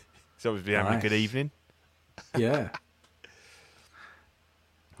 He's always been having a good evening. Yeah.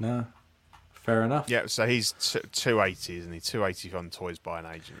 No. Fair enough. Yeah, so he's 280, isn't he? 280 on Toys by an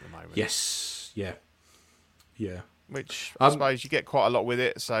Agent at the moment. Yes. Yeah. Yeah. Which I suppose you get quite a lot with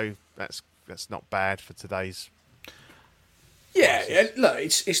it, so that's not bad for today's. Yeah, look,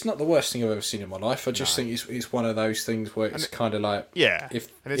 it's not the worst thing I've ever seen in my life. I just think it's one of those things where it's kind of like,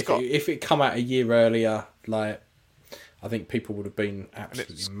 if it come out a year earlier, like, I think people would have been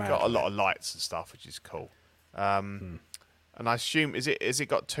absolutely mad. It's got a lot of lights and stuff, which is cool. And I assume is it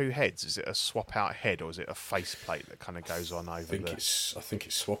got two heads? Is it a swap out head or is it a face plate that kind of goes on over? I think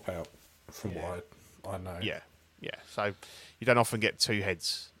it's swap out from what I know. Yeah. So you don't often get two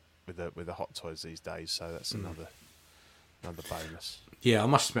heads with the Hot Toys these days, so that's another bonus. Yeah, I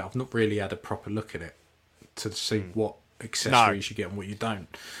must admit I've not really had a proper look at it to see what accessories you get and what you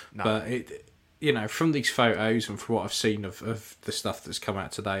don't. No. But it, you know, from these photos and from what I've seen of the stuff that's come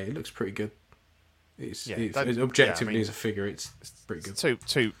out today, it looks pretty good. It's objectively as a figure, it's pretty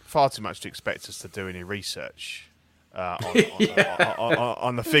good. Far too much to expect us to do any research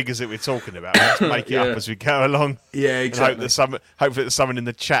on the figures that we're talking about. Let's make it up as we go along. Yeah, exactly. Hopefully that someone in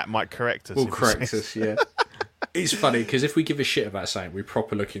the chat might correct us. Will correct us, yeah. It's funny because if we give a shit about something, we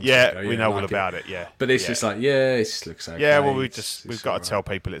proper look into it. We know all about it. Yeah, but it's just like, it just looks okay. Yeah, well, we've got to tell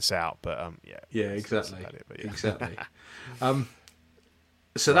people it's out, but yeah, exactly, exactly.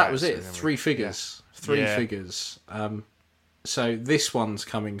 So that was it. 3 figures, 3 figures. So this one's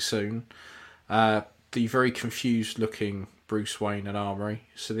coming soon. The very confused looking Bruce Wayne and Armory.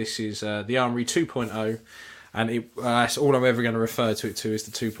 So this is the Armory 2.0, and that's all I'm ever going to refer to it to is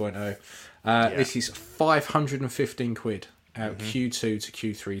the 2.0. This is 515 quid out Q2 to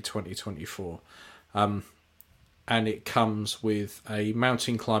Q3 2024. And it comes with a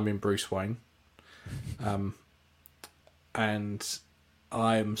mountain climbing Bruce Wayne. And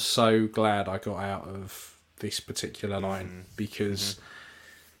I am so glad I got out of this particular line because,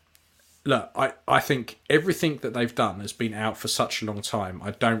 look, I think everything that they've done has been out for such a long time.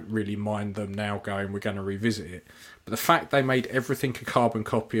 I don't really mind them now going, we're going to revisit it. But the fact they made everything a carbon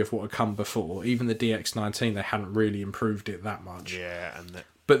copy of what had come before, even the DX19, they hadn't really improved it that much. Yeah,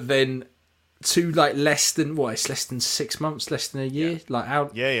 but then to like less than 6 months, less than a year, like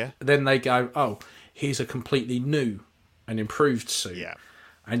out. Yeah. Then they go, oh, here's a completely new and improved suit. Yeah.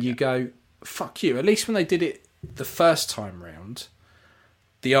 And you go, fuck you. At least when they did it the first time round,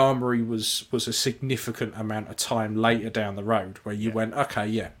 the Armory was a significant amount of time later down the road where you went, okay,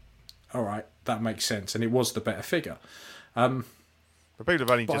 yeah, all right, that makes sense, and it was the better figure. But people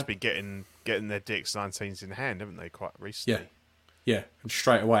have only just been getting their DX19s in hand, haven't they, quite recently? Yeah, and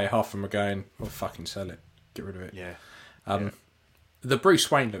straight away half of them are going, well, fucking sell it, get rid of it. Yeah. The Bruce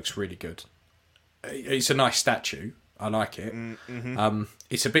Wayne looks really good. It's a nice statue. I like it.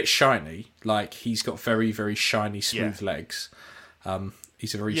 It's a bit shiny, like he's got very, very shiny, smooth legs.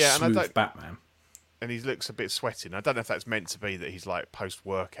 He's a very smooth Batman. And he looks a bit sweating. I don't know if that's meant to be that he's like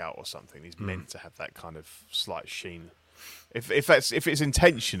post-workout or something. He's meant to have that kind of slight sheen. If it's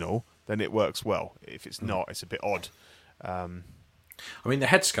intentional, then it works well. If it's not, it's a bit odd. I mean, the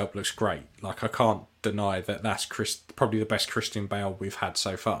head sculpt looks great. Like, I can't deny that that's probably the best Christian Bale we've had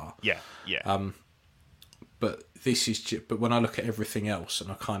so far. Yeah. But this is but when I look at everything else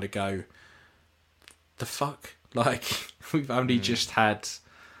and I kind of go, the fuck? Like, we've only just had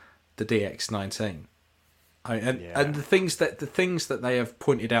the DX19. And the things that they have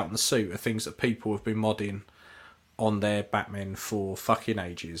pointed out in the suit are things that people have been modding on their Batman for fucking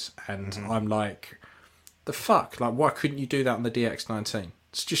ages. And I'm like, the fuck? Like, why couldn't you do that on the DX19?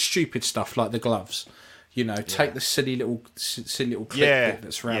 It's just stupid stuff like the gloves. You know, take the silly little clip bit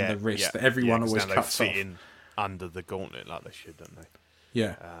that's around the wrist that everyone always cuts off. under the gauntlet like they should, don't they?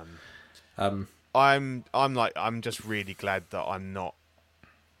 Yeah. I'm just really glad that I'm not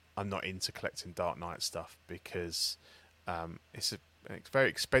into collecting Dark Knight stuff, because it's a very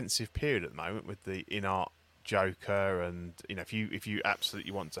expensive period at the moment with the in-art Joker, and if you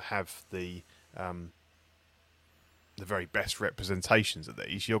absolutely want to have the very best representations of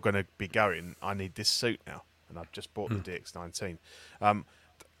these, you're going to be going, I need this suit now, and I've just bought the DX19. Don't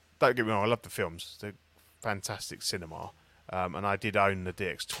get me wrong, I love the films; they're fantastic cinema, and I did own the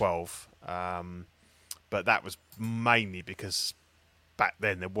DX12, but that was mainly because back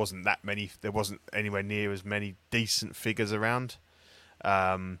then there wasn't anywhere near as many decent figures around,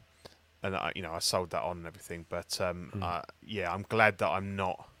 and I sold that on and everything. But I'm glad that I'm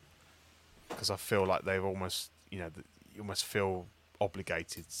not, because I feel like they've almost, you almost feel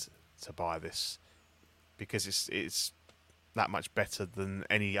obligated to buy this, because it's that much better than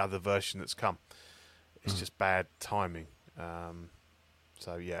any other version that's come. It's just bad timing.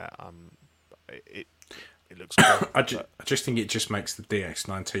 It looks cool. I just think it just makes the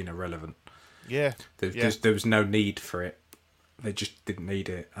DX19 irrelevant. Yeah. There was no need for it. They just didn't need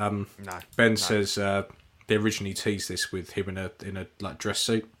it. Ben says they originally teased this with him in a like dress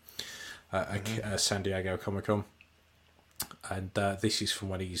suit at San Diego Comic Con, and this is from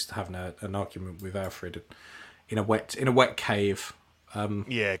when he's having an argument with Alfred in a wet cave.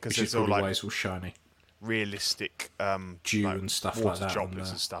 Because it's all like all shiny, realistic dew and stuff like that, droplets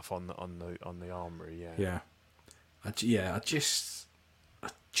and stuff on the armory. I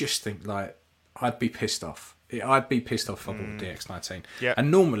just think like I'd be pissed off. I'd be pissed off if I bought the DX19. Yeah.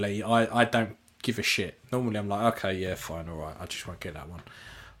 And normally I don't give a shit. Normally I'm like, okay, yeah, fine, all right, I just won't get that one.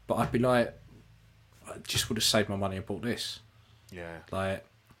 But I'd be like, I just would have saved my money and bought this. Yeah. Like,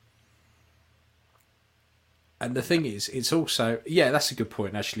 and the thing is, it's also, that's a good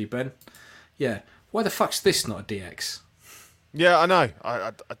point actually, Ben. Yeah, why the fuck's this not a DX? Yeah, I know.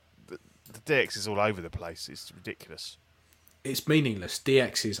 The DX is all over the place. It's ridiculous. It's meaningless.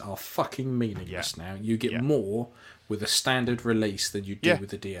 DXs are fucking meaningless now. You get more with a standard release than you do with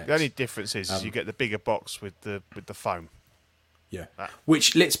the DX. The only difference is you get the bigger box with the foam. Yeah.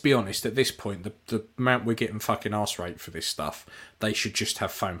 Which, let's be honest, at this point, the amount we're getting fucking arse rate for this stuff, they should just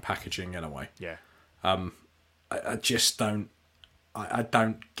have foam packaging anyway. Yeah. I just don't. I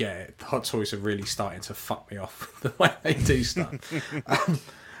don't get it. Hot Toys are really starting to fuck me off the way they do stuff.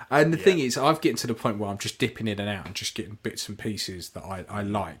 And the thing is, I've getting to the point where I'm just dipping in and out and just getting bits and pieces that I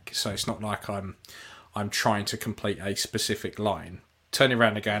like. So it's not like I'm trying to complete a specific line. Turning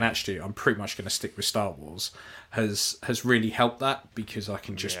around and going, actually, I'm pretty much going to stick with Star Wars has really helped that, because I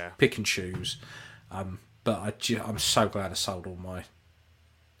can just pick and choose. But I'm so glad I sold all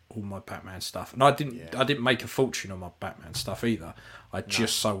my Batman stuff, and I didn't make a fortune on my Batman stuff either. I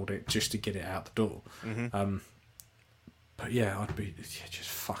just sold it just to get it out the door. Mm-hmm. But I'd be just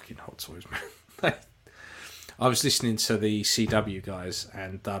fucking Hot Toys, man. I was listening to the CW guys,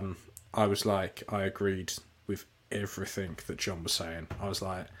 and I was like, I agreed with everything that John was saying. I was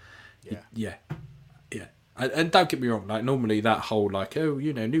like, yeah. And don't get me wrong, like normally that whole like,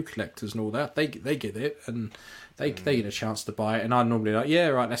 new collectors and all that, they get it and they get a chance to buy it, and I'm normally like, yeah,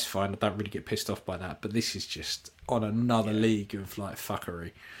 right, that's fine. I don't really get pissed off by that, but this is just on another league of like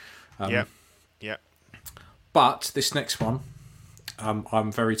fuckery. Yeah. But this next one,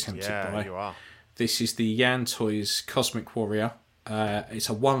 I'm very tempted by. You are. This is the Yan Toys Cosmic Warrior. It's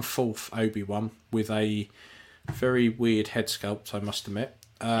a 1/4 Obi-Wan with a very weird head sculpt, I must admit.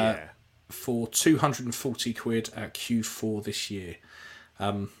 For £240 at Q4 this year.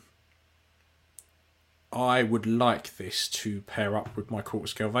 I would like this to pair up with my quarter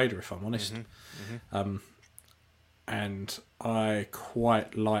scale Vader, if I'm honest. And I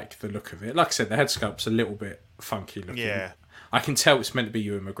quite like the look of it. Like I said, the head sculpt's a little bit funky looking. Yeah. I can tell it's meant to be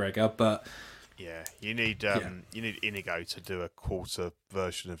Ewan McGregor, but you need Inigo to do a quarter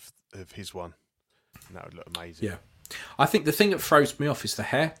version of his one, and that would look amazing. Yeah, I think the thing that throws me off is the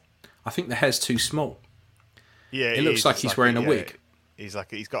hair. I think the hair's too small. Yeah, it looks like he's wearing a wig. He's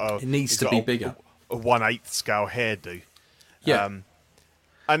got a. It needs to be bigger. A 1/8 scale hairdo. Yeah.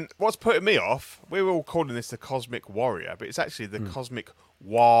 And what's putting me off, we were all calling this the Cosmic Warrior, but it's actually the Cosmic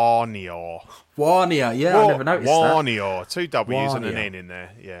Warrior. Warrior, I never noticed Warrior. 2 W's and an N in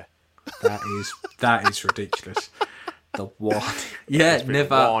there, yeah. That is ridiculous. The Warrior. Yeah,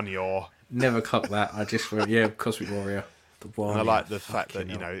 never clocked that. I just went, Cosmic Warrior. The Warrior. And I like the fact that,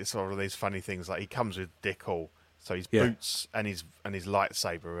 it's all of these funny things, like he comes with Dick Hall, so his boots and his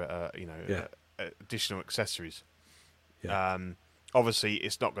lightsaber, additional accessories. Yeah. Obviously,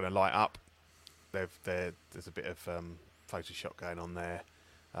 it's not going to light up. There's a bit of Photoshop going on there.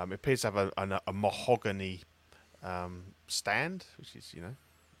 It appears to have a mahogany stand, which is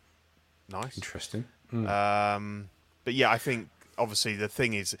nice. Interesting. But yeah, I think obviously the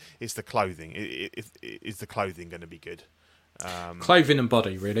thing is the clothing. Is the clothing going to be good? Clothing and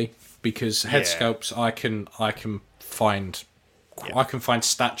body, really, because head sculpts I can find. Yeah. I can find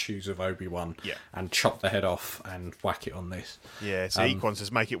statues of Obi-Wan Yeah. and chop the head off and whack it on this. Yeah, so Equine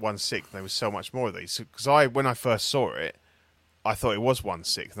says make it 1/6. There was so much more of these. Because when I first saw it, I thought it was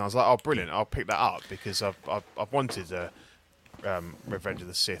 1/6, and I was like, "Oh, brilliant! I'll pick that up," because I've wanted a Revenge of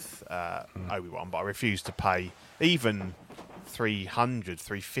the Sith Obi-Wan, but I refused to pay even 300,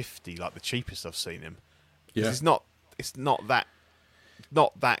 350, like the cheapest I've seen him. Yeah, it's not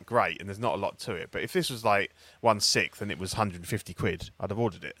that great, and there's not a lot to it. But if this was like 1/6 and it was 150 quid, I'd have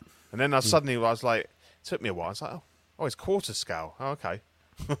ordered it. And then suddenly I was like, it took me a while. I was like, oh, it's quarter scale. Oh, okay.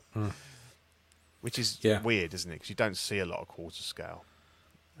 Which is weird, isn't it? Because you don't see a lot of quarter scale.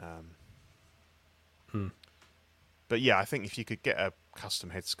 But yeah, I think if you could get a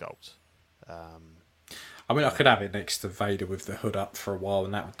custom head sculpt. I mean, I could have it next to Vader with the hood up for a while,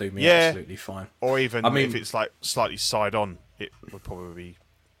 and that would do me absolutely fine. Or even if it's like slightly side on, it would probably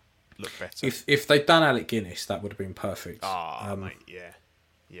look better. If they'd done Alec Guinness, that would have been perfect. Mate,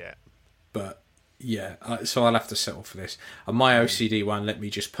 yeah. But yeah, so I'll have to settle for this. And my OCD one let me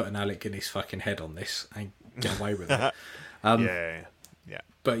just put an Alec Guinness fucking head on this and get away with it. Yeah.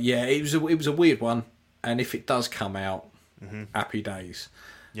 But yeah, it was a weird one, and if it does come out, happy days.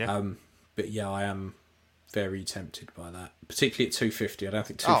 Yeah. But yeah, I am very tempted by that, particularly at 250. I don't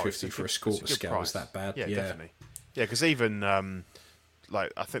think 250 for a quarter scale price. is that bad. Yeah, definitely. Yeah, because even I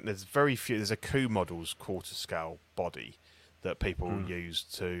think there's very few. There's a Coup Models quarter scale body that people use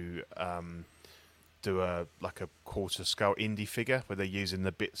to do a quarter scale indie figure where they're using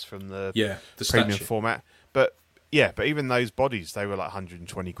the bits from the premium statue format. But even those bodies, they were like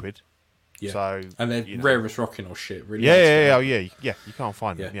 120 quid. Yeah, so and they're rare as rocking or shit. Really. Yeah. You can't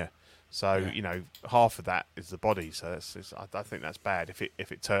find them. Yeah. So half of that is the body. So I think that's bad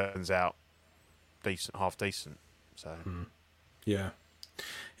if it turns out decent, half decent. So yeah,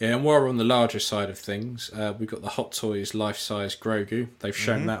 and while we're on the larger side of things, we've got the Hot Toys life-size Grogu. They've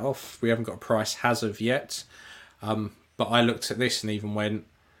shown that off. We haven't got a price as of yet, but I looked at this and even went,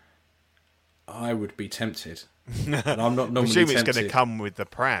 I would be tempted. And I'm not normally tempted. tempted. It's going to come with the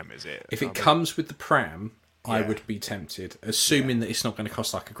pram, is it? If it comes with the pram, I would be tempted, assuming that it's not going to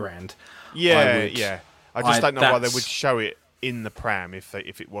cost like $1,000. Yeah. I just don't know why they would show it in the pram if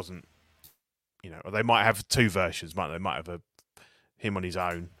it wasn't, or they might have two versions. They might have him on his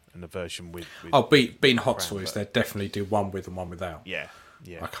own and a version with being Hot Toys, they'd definitely do one with and one without. Yeah.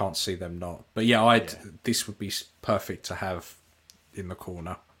 I can't see them not. But this would be perfect to have in the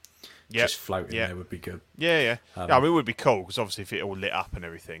corner. Yep. Just floating there would be good. Yeah. I mean, it would be cool because obviously if it all lit up and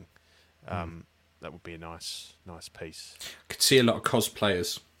everything, that would be a nice piece. Could see a lot of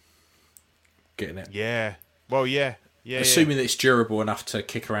cosplayers getting it. Yeah. Well, yeah. Assuming that it's durable enough to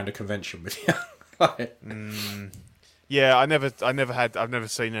kick around a convention with you. Yeah, I've never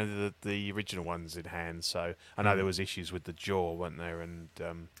seen any of the original ones in hand, so I know there was issues with the jaw, weren't there, and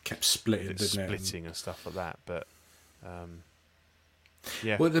kept splitting, splitting and stuff like that. But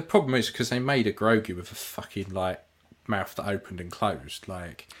yeah. Well, the problem is because they made a Grogu with a fucking mouth that opened and closed.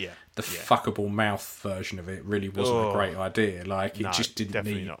 The fuckable mouth version of it really wasn't a great idea. It just didn't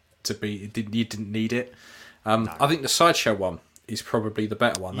need to be. You didn't need it. No. I think the Sideshow one is probably the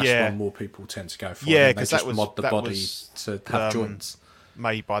better one. That's one more people tend to go for. Yeah, because they just mod the body to have joints.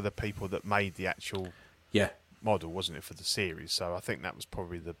 Made by the people that made the actual model, wasn't it, for the series? So I think that was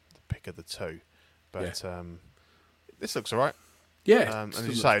probably the pick of the two. But this looks alright. Yeah, and as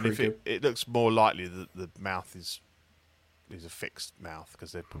you say, if it looks more likely that the mouth is a fixed mouth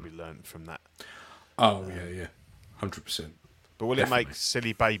because they've probably learned from that. Oh 100%. But will it make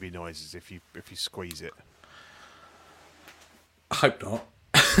silly baby noises if you squeeze it? I hope not,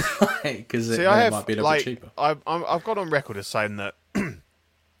 because it might be a little bit cheaper. I've got on record as saying that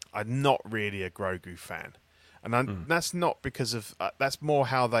I'm not really a Grogu fan, and that's not because of that's more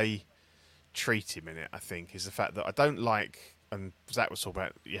how they treat him in it. I think is the fact that I don't like, and Zach was talking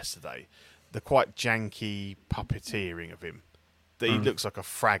about yesterday, the quite janky puppeteering of him. That he looks like a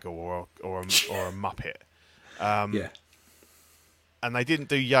Fraggle or a Muppet. And they didn't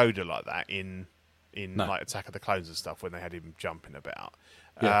do Yoda like that in like Attack of the Clones and stuff when they had him jumping about.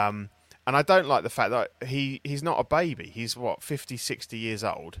 And I don't like the fact that he's not a baby. He's 50, 60 years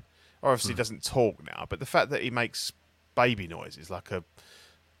old. Obviously he doesn't talk now, but the fact that he makes baby noises like a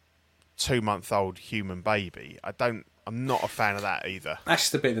 2-month-old human baby, I'm not a fan of that either. That's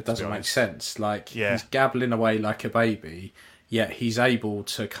the bit that doesn't make sense. He's gabbling away like a baby, yet he's able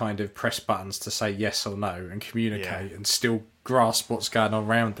to kind of press buttons to say yes or no and communicate and still grasp what's going on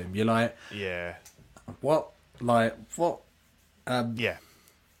around him. You're like, what? Like, what? Yeah.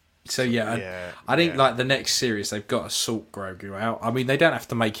 So I think like the next series they've got to sort Grogu out. I mean, they don't have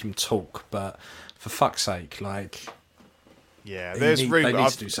to make him talk, but for fuck's sake, like, there's they need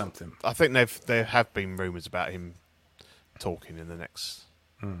to do something. I think there have been rumours about him talking in the next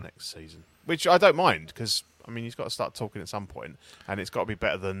season, which I don't mind because I mean he's got to start talking at some point, and it's got to be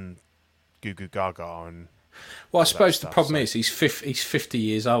better than Goo Goo Gaga and. Well, I suppose the problem is he's 50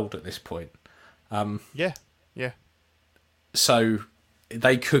 years old at this point. Yeah. So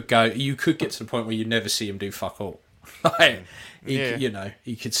they could go. You could get to the point where you never see him do fuck all. Like,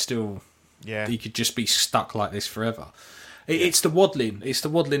 he could still. Yeah. He could just be stuck like this forever. It's the waddling. It's the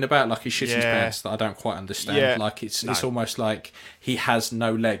waddling about like he shits his pants that I don't quite understand. Yeah. Like it's almost like he has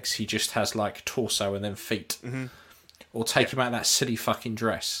no legs. He just has like torso and then feet. Mm-hmm. Or take him out of that silly fucking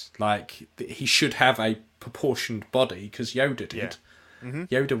dress. Like he should have a proportioned body because Yoda did. Yeah. Mm-hmm.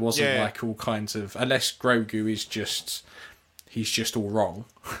 Yoda wasn't like all kinds of. Unless Grogu is just. He's just all wrong.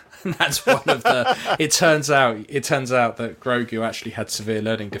 And that's one of the. It turns out that Grogu actually had severe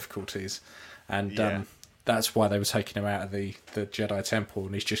learning difficulties, and that's why they were taking him out of the Jedi Temple,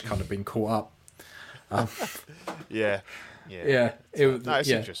 and he's just kind of been caught up. Yeah. It's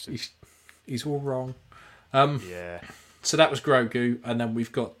interesting. He's all wrong. So that was Grogu, and then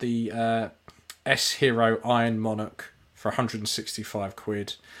we've got the S Hero Iron Monarch for 165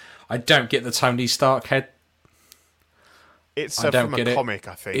 quid. I don't get the Tony Stark head. It's from a comic,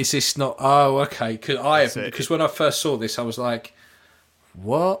 I think. Is this not? Oh, okay. Because when I first saw this, I was like,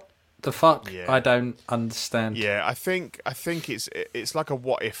 "What the fuck?" Yeah. I don't understand. Yeah, I think it's like a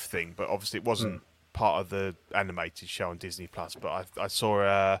what if thing, but obviously it wasn't part of the animated show on Disney Plus. But I saw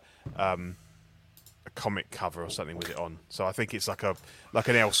a comic cover or something with it on, so I think it's like an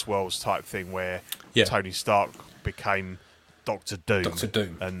Elseworlds type thing where Tony Stark became Doctor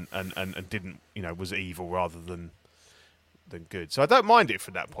Doom, and didn't was evil rather than good. So I don't mind it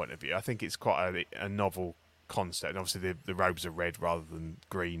from that point of view. I think it's quite a novel concept. And obviously the robes are red rather than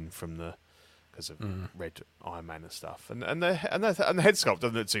green because of red Iron Man and stuff. And the head sculpt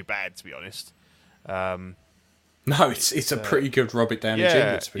doesn't look too bad, to be honest. No, it's a pretty good Robert Downey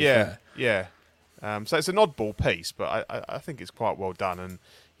Jr. to be fair. Yeah. So it's an oddball piece, but I think it's quite well done and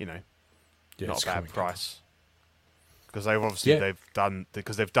not a bad price. Because they've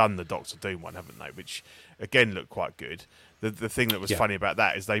done the Doctor Doom one, haven't they? Which again looked quite good. The thing that was funny about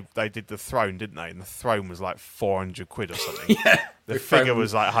that is they did the throne, didn't they? And the throne was like 400 quid or something. The figure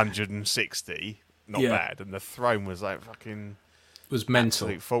was like 160, not bad, and the throne was like fucking. It was mental,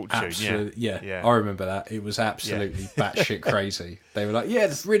 absolute fortune. Yeah. I remember that. It was absolutely batshit crazy. They were like,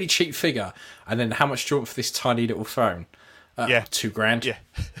 "It's a really cheap figure," and then how much do you want for this tiny little throne? $2,000. Yeah,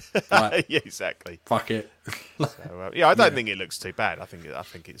 like, yeah, exactly. Fuck it. So, I don't think it looks too bad. I think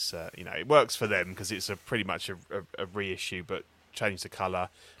it's it works for them because it's pretty much a reissue, but change the colour,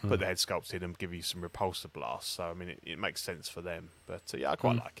 put the head sculpt in, and give you some repulsor blasts. So I mean, it makes sense for them. But I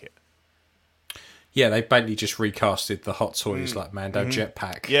quite like it. Yeah, they basically just recasted the Hot Toys like Mando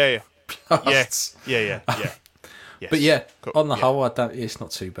jetpack. Yeah. Yes. Yeah. But cool. On the whole, it's not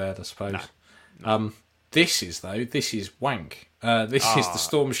too bad, I suppose. No. This is wank. This is the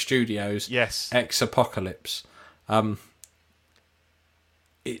Storm Studios X Apocalypse. I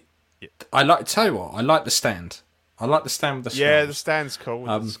like the stand. I like the stand with the skull. Yeah, the stand's cool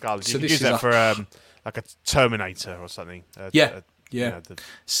with the skulls. You can use that for like a Terminator or something.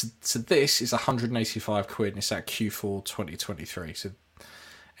 So this is 185 quid and it's at Q4 2023, so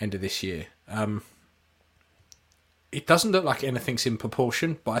end of this year. It doesn't look like anything's in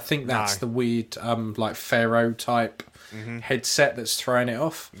proportion, but I think that's the weird like Pharaoh type headset that's throwing it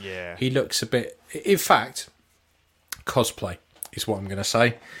off. Yeah. He looks a bit... In fact, cosplay is what I'm going to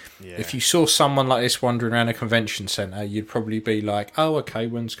say. Yeah. If you saw someone like this wandering around a convention centre, you'd probably be like, oh, okay,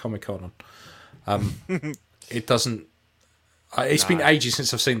 when's Comic-Con on? It doesn't... It's been ages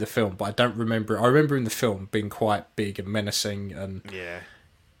since I've seen the film, but I don't remember it. I remember in the film being quite big and menacing, and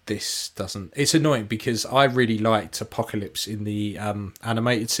this doesn't... It's annoying because I really liked Apocalypse in the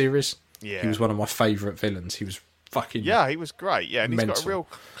animated series. Yeah. He was one of my favourite villains. He was fucking... Yeah, he was great. Yeah, and mental. He's got a real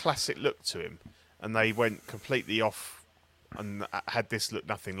classic look to him. And they went completely off and had this look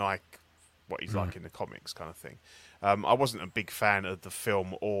nothing like what he's like in the comics kind of thing. I wasn't a big fan of the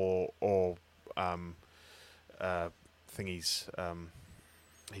film or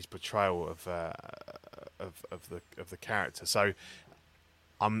his portrayal of the character. So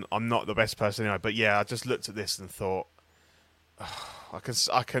I'm not the best person anyway. But yeah, I just looked at this and thought,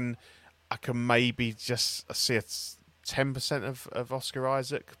 I can maybe just see 10% of Oscar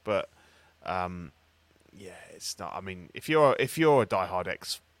Isaac, but it's not. I mean, if you're a diehard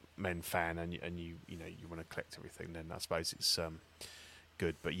X-Men fan and you want to collect everything, then I suppose it's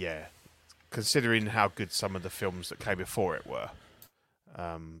good. But yeah, considering how good some of the films that came before it were,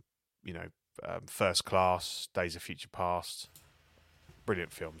 First Class, Days of Future Past,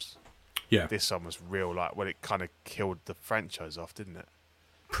 brilliant films. Yeah, this one was real. It kind of killed the franchise off, didn't it?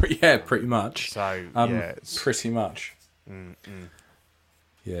 Pretty much. So pretty much.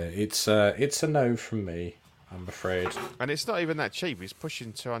 Yeah, it's a no from me, I'm afraid. And it's not even that cheap. It's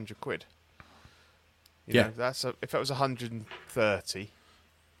pushing £200. You know, if it was 130,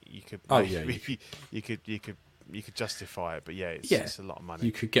 you could. You could justify it, but it's a lot of money.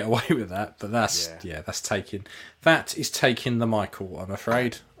 You could get away with that, but that is taking the Michael, I'm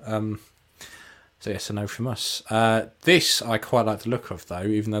afraid. So yes, a no from us. This I quite like the look of, though,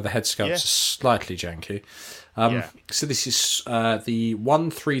 even though the head sculpts are slightly janky. So this is the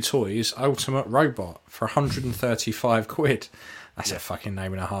 1-3 Toys Ultimate Robot for £135. That's a fucking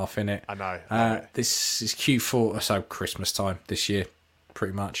name and a half, innit? I know. This is Q4, so Christmas time this year,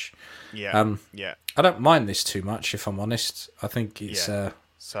 pretty much. Yeah. I don't mind this too much, if I'm honest. I think it's...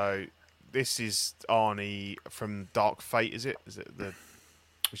 So this is Arnie from Dark Fate, is it? Is it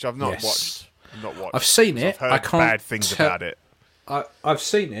which I've not watched. I've seen it. I've heard I can't bad things about it. I've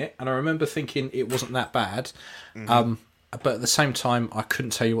seen it, and I remember thinking it wasn't that bad. But at the same time, I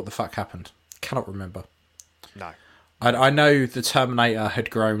couldn't tell you what the fuck happened. Cannot remember. No. I know the Terminator had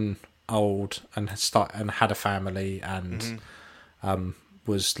grown old and had a family and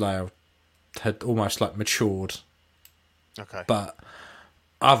was had almost matured. Okay. But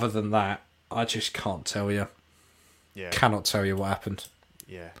other than that, I just can't tell you. Yeah. Cannot tell you what happened.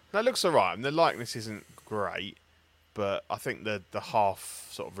 Yeah. That looks alright. And the likeness isn't great, but I think the half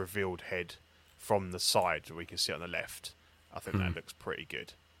sort of revealed head from the side we can see on the left, I think that looks pretty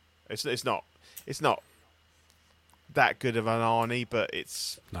good. It's not that good of an Arnie, but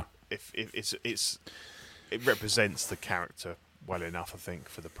it's it represents the character well enough, I think,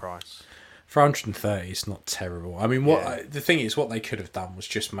 for the price. For 130, it's not terrible. I mean, the thing is, what they could have done was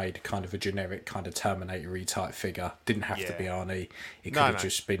just made kind of a generic kind of Terminator-y type figure. Didn't have to be Arnie. It could have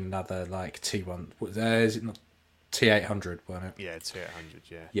just been another T1. Is it not T800? Wasn't it? Yeah, T800.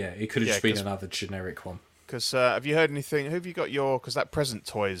 Yeah. Yeah, it could have just been another generic one. Because have you heard anything? Who have you got your? Because that Present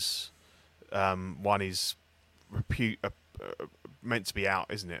Toys one is meant to be out,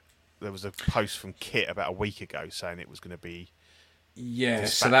 isn't it? There was a post from Kit about a week ago saying it was going to be. Yeah,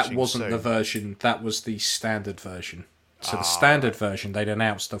 so that wasn't the version. That was the standard version. So the standard version they'd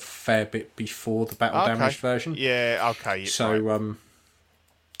announced a fair bit before the battle damaged version. Yeah, okay. So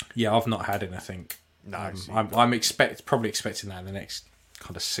I've not had anything. No, I'm probably expecting that in the next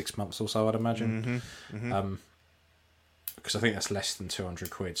kind of 6 months or so, I'd imagine. Because I think that's less than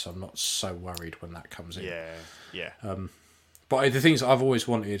 £200, so I'm not so worried when that comes in. Yeah. But the things I've always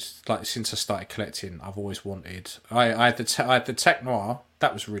wanted, since I started collecting, I've always wanted. I had the Tech Noir.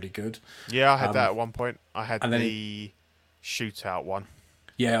 That was really good. Yeah, I had that at one point. I had the Shootout one.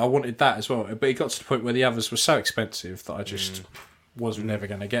 Yeah, I wanted that as well. But it got to the point where the others were so expensive that I just was never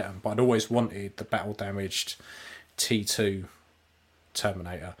going to get them. But I'd always wanted the battle damaged T2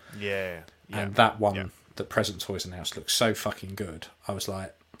 Terminator. Yeah. And that one that Present Toys announced looked so fucking good. I was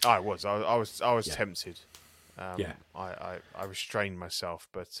like, I was tempted. I restrained myself,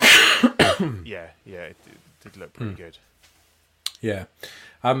 but it did look pretty good. Yeah.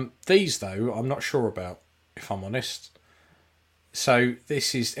 These though, I'm not sure about, if I'm honest. So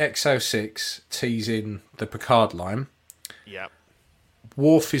this is X06 teasing the Picard line. Yeah.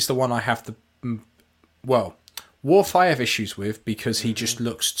 Worf is the one I have Worf I have issues with because he just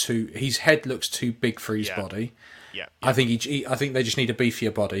his head looks too big for his body. Yeah. I think I think they just need a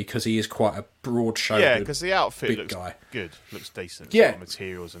beefier body because he is quite a broad-shouldered. Yeah, because the outfit looks good, looks decent. Yeah,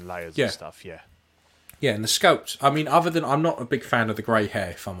 materials and layers and stuff. Yeah. Yeah, and the sculpt. I mean, other than I'm not a big fan of the grey hair.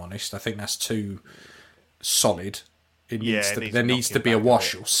 If I'm honest, I think that's too solid. There needs to be a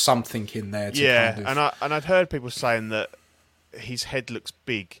wash or something in there. And I'd heard people saying that his head looks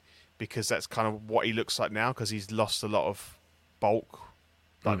big because that's kind of what he looks like now because he's lost a lot of bulk,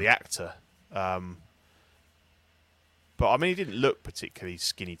 like the actor. But I mean, he didn't look particularly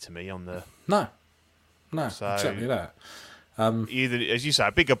skinny to me on the. No, exactly that. Either, as you say,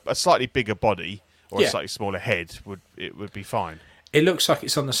 a slightly bigger body or a slightly smaller head would be fine. It looks like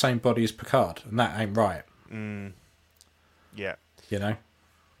it's on the same body as Picard, and that ain't right. Yeah, you know.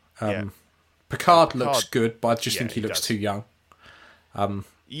 Picard looks good, but I just think he looks too young. The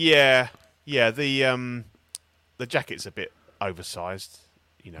jacket's a bit oversized.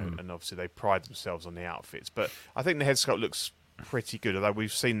 you know, and obviously they pride themselves on the outfits. But I think the head sculpt looks pretty good, although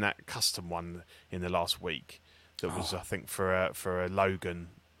we've seen that custom one in the last week that was, I think, for a Logan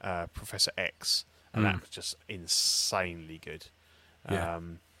Professor X, and that was just insanely good. Yeah.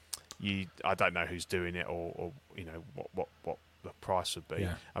 I don't know who's doing it or you know what the price would be.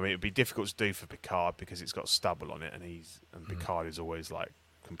 Yeah. I mean, it'd be difficult to do for Picard because it's got stubble on it, and Picard is always like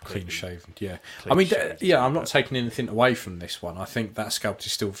completely Clean shaven, yeah. clean I mean, shaven, I'm not taking anything away from this one. I think that sculpt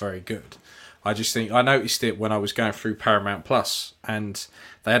is still very good. I just think I noticed it when I was going through Paramount Plus, and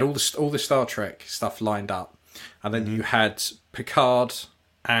they had all the Star Trek stuff lined up, and then you had Picard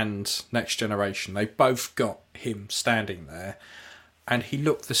and Next Generation. They both got him standing there, and he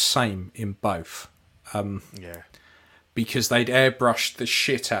looked the same in both. Yeah. Because they'd airbrushed the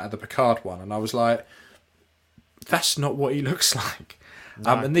shit out of the Picard one, and I was like, that's not what he looks like.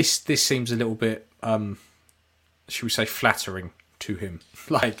 No. And this seems a little bit, should we say, flattering to him.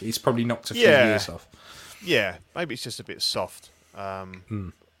 Like, it's probably knocked a few years off. Yeah, maybe it's just a bit soft.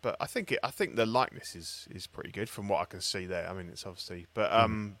 But I think the likeness is pretty good from what I can see there. I mean, it's obviously, but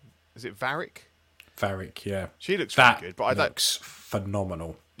is it Varric? Varric, yeah. She looks really good, but looks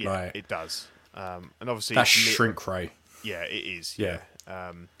phenomenal. Yeah, like, it does. And obviously that's shrink ray. Yeah, it is. Yeah.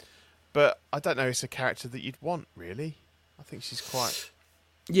 But I don't know. It's a character that you'd want, really. I think she's quite.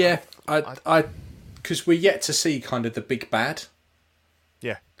 Yeah, I because we're yet to see kind of the big bad.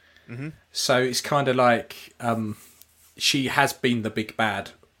 Yeah. So it's kind of like she has been the big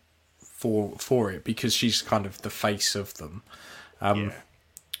bad for it because she's kind of the face of them. Yeah.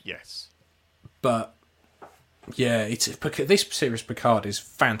 Yes. But yeah, this series Picard is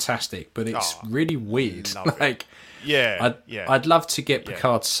fantastic, but it's really weird. Like, I'd love to get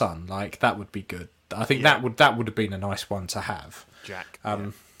Picard's son. Like, that would be good. I think that would have been a nice one to have. Jack.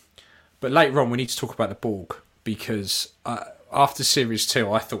 But later on, we need to talk about the Borg because after Series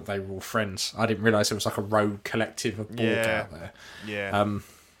 2, I thought they were all friends. I didn't realise there was like a rogue collective of Borg out there. Yeah.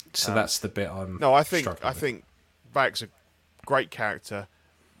 So that's the bit I'm. No, I think Varric's a great character,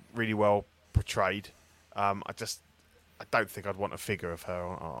 really well portrayed. I don't think I'd want a figure of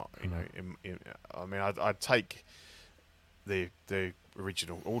her. You know, I mean, I'd take the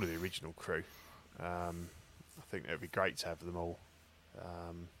original, all of the original crew. I think it'd be great to have them all,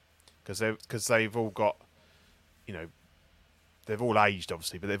 because they've all got, you know, they've all aged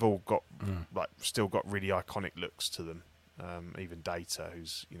obviously, but they've all got like still got really iconic looks to them. Even Data,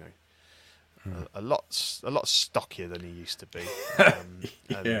 who's, you know, a lot stockier than he used to be, and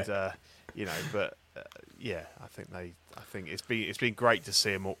you know, but yeah, I think it's been great to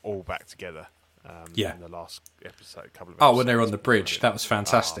see them all back together. In the last couple of episodes. When they were on the bridge, that was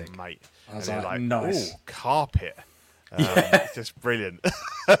fantastic, mate. I was like, nice. Ooh, carpet. It's just brilliant.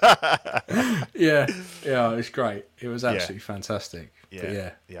 yeah, it's great. It was absolutely fantastic.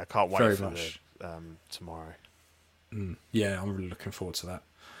 Yeah, I can't wait very for much. Tomorrow. Yeah, I'm really looking forward to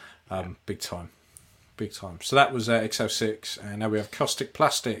that. Big time. So that was X06, and now we have Caustic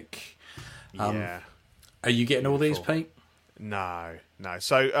Plastic. Are you getting all these, Pete? No.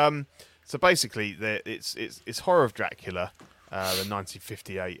 So basically, it's Horror of Dracula, the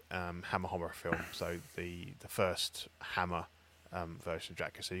 1958 Hammer horror film. So the first Hammer version of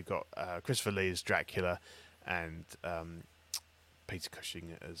Dracula. So you've got Christopher Lee as Dracula and Peter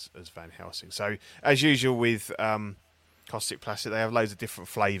Cushing as Van Helsing. So as usual with Caustic Plastic, they have loads of different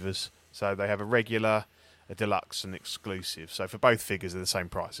flavours. So they have a regular, a deluxe, and exclusive. So for both figures, they're the same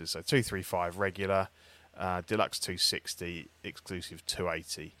prices. So 235 regular, deluxe 260, exclusive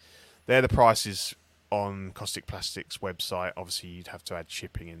 280. They're the prices on Caustic Plastic's website. Obviously, you'd have to add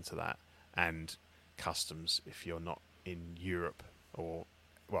shipping into that and customs if you're not in Europe, or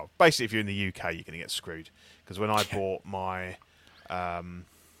basically if you're in the UK, you're going to get screwed. Because when I bought my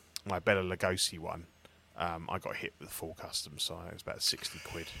my Bela Lugosi one, I got hit with full customs, so it was about 60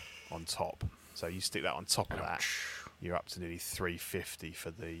 quid on top. So you stick that on top of that, you're up to nearly 350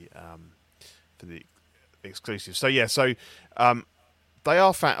 for the exclusive. So they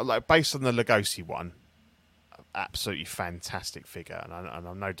are like based on the Lugosi one, absolutely fantastic figure, and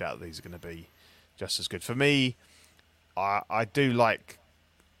I'm no doubt these are going to be just as good. For me, I do like.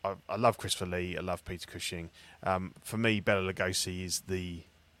 I love Christopher Lee. I love Peter Cushing. For me, Bela Lugosi is the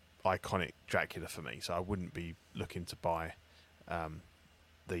iconic Dracula for me. So I wouldn't be looking to buy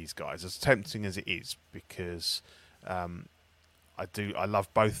these guys, as tempting as it is, because I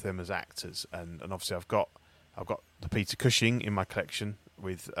love both of them as actors, and obviously I've got the Peter Cushing in my collection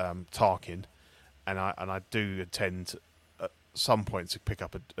with Tarkin, and I do intend at some point to pick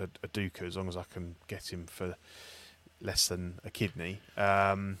up a Dooku, as long as I can get him for less than a kidney.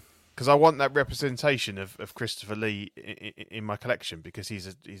 because I want that representation of Christopher Lee in my collection, because he's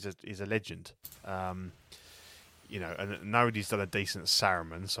a legend. You know, and nobody's done a decent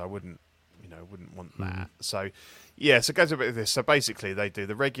Saruman, so I wouldn't want that. So yeah, so it goes a bit of this. So basically, they do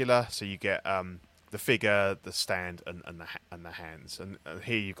the regular. So you get the figure, the stand, and the hands. And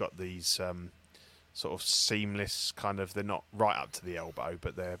here you've got these sort of seamless kind of. They're not right up to the elbow,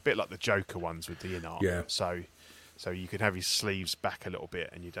 but they're a bit like the Joker ones with the in-art. Yeah. So you can have his sleeves back a little bit,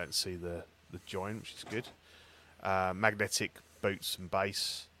 and you don't see the join, which is good. Magnetic boots and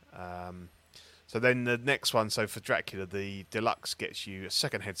base. So then the next one, so for Dracula, the deluxe gets you a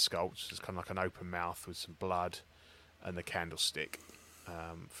second head sculpt, which is kind of like an open mouth with some blood, and the candlestick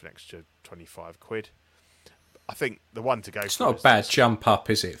for an extra £25. I think the one to go It's for not a bad jump up,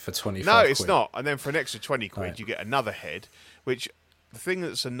 is it, for 25 No, quid? it's not. And then for an extra £20, Right. you get another head, which the thing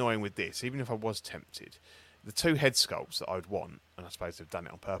that's annoying with this, even if I was tempted, the two head sculpts that I'd want, and I suppose they've done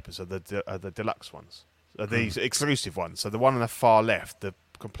it on purpose, are the deluxe ones. Are these exclusive ones. So the one on the far left, the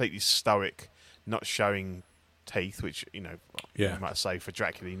completely stoic, not showing teeth, which, you might say for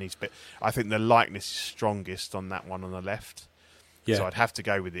Dracula he needs a bit. I think the likeness is strongest on that one on the left. Yeah. So I'd have to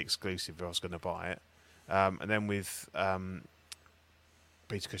go with the exclusive if I was going to buy it. And then with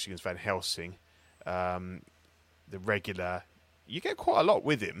Peter Cushing's Van Helsing, the regular, you get quite a lot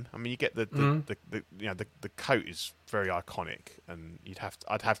with him. I mean, you get the coat is very iconic, and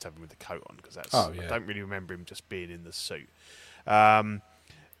I'd have to have him with the coat on, because that's. I don't really remember him just being in the suit. I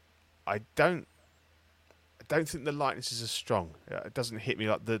don't think the likenesses are strong. It doesn't hit me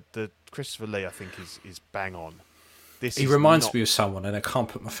like the Christopher Lee. I think is bang on. He reminds me of someone, and I can't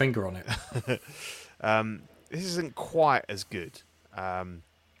put my finger on it. This isn't quite as good, but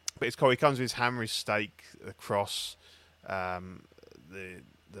it's cool. He comes with his hammer, his stake, the cross, the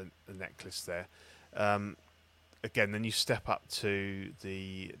necklace there. Again, then you step up to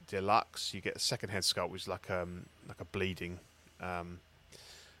the deluxe. You get a second head sculpt, which is like a bleeding, but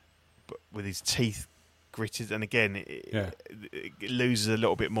with his teeth gritted. And again, it loses a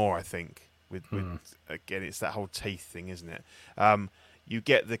little bit more, I think. With again, it's that whole teeth thing, isn't it? You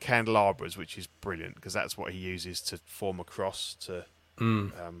get the candelabras, which is brilliant, because that's what he uses to form a cross to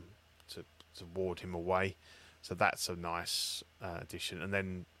ward him away. So that's a nice addition. And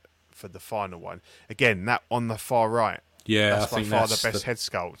then for the final one, again, that on the far right, that's by far the best head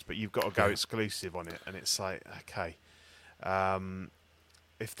sculpt, but you've got to go exclusive on it, and it's like, okay,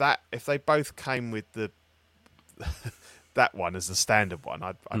 if they both came with the that one as the standard one,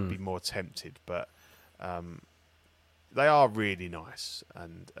 I'd be more tempted, but they are really nice,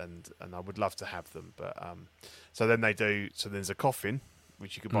 and I would love to have them. But so then they do. So there's a coffin,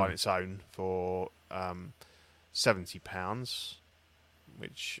 which you can buy on its own for £70,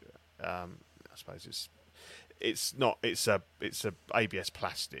 which I suppose it's not. It's a ABS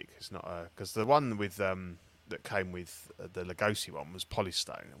plastic. It's not because the one with that came with the Lugosi one was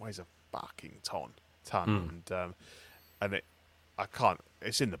polystone. It weighs a fucking ton, and I can't.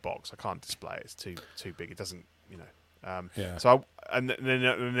 It's in the box. I can't display it. It's too big. It doesn't. So and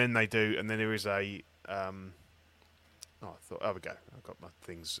then they do, and then there is a. There we go. I've got my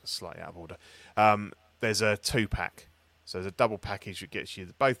things slightly out of order. There's a 2-pack. So there's a double package that gets you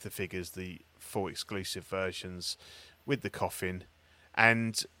both the figures, the full exclusive versions with the coffin,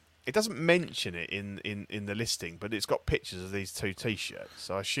 and it doesn't mention it in the listing, but it's got pictures of these two T-shirts.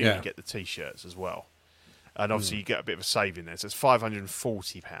 So I assume you get the T-shirts as well, and obviously you get a bit of a saving there. So it's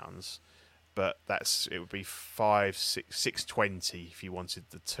 £540, but it would be £620 if you wanted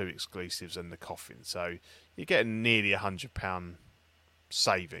the two exclusives and the coffin. So you're getting nearly £100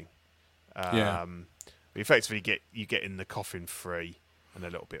 saving. Effectively, you get in the coffin free and a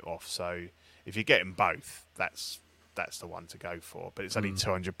little bit off. So if you're getting both, that's the one to go for. But it's only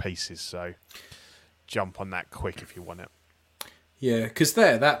 200 pieces, so jump on that quick if you want it. Yeah, because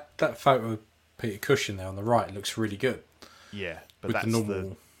that photo of Peter Cushing there on the right looks really good. Yeah, but with that's the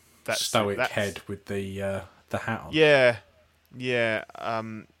normal stoic head with the hat on. Yeah.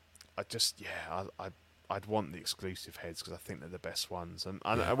 I'd want the exclusive heads because I think they're the best ones, and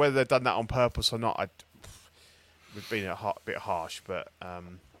whether they've done that on purpose or not, would be a bit harsh. But I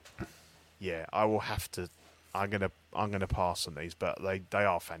will have to. I'm gonna pass on these, but they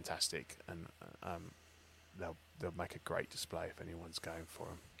are fantastic, and they'll make a great display if anyone's going for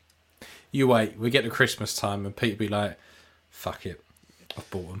them. You wait. We get to Christmas time, and Pete will be like, "Fuck it,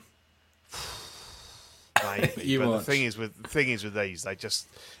 I've bought them." Maybe. But the thing is with these, they just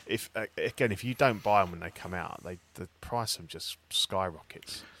if you don't buy them when they come out, the price of them just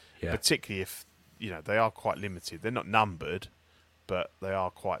skyrockets. Yeah. Particularly if they are quite limited. They're not numbered, but they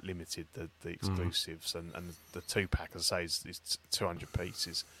are quite limited. The exclusives and the 2-pack, as I say, is 200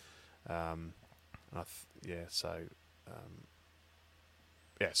 pieces. So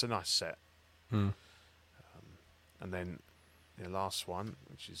it's a nice set. Mm. And then the last one,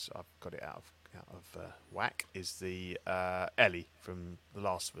 which is I've got it out of whack, is the Ellie from The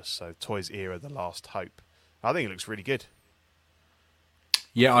Last of Us. So Toys Era, The Last Hope. I think it looks really good.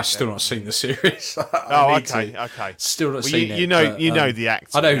 Yeah, I've still not seen the series. Okay. Still not Well, seen it. You know the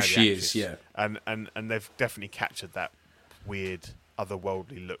actor. I know you who the she actress. is. Yeah, and they've definitely captured that weird,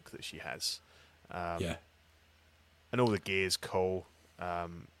 otherworldly look that she has. yeah. And all the gear's cool.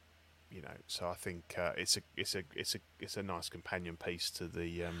 So I think it's a nice companion piece to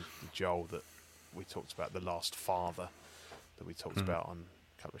the Joel that we talked about, the Last Father that we talked about on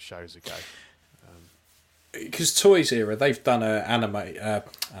a couple of shows ago. Because Toys Era, they've done a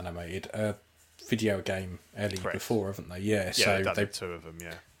animated video game Ellie before, haven't they? Yeah, so they've two of them.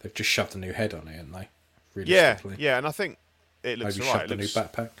 Yeah, they've just shoved a new head on it, haven't they? Yeah, and I think it looks maybe alright. shoved a new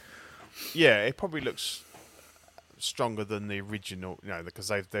backpack. Yeah, it probably looks stronger than the original, because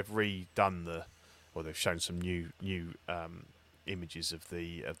they've redone they've shown some new images of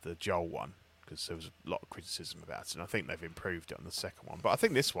the Joel one, because there was a lot of criticism about it, and I think they've improved it on the second one. But I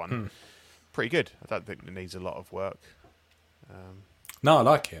think this one pretty good. I don't think it needs a lot of work. No, I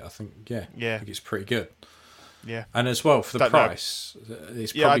like it. I think I think it's pretty good. Yeah, and as well for the price,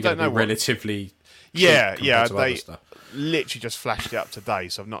 it's probably going to be relatively. Yeah, they literally just flashed it up today,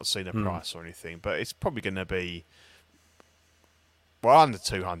 so I've not seen a price or anything. But it's probably going to be under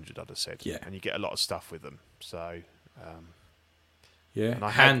 200, I'd have said. Yeah, and you get a lot of stuff with them. So and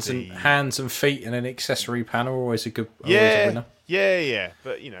hands and feet and an accessory panel always a winner. Yeah.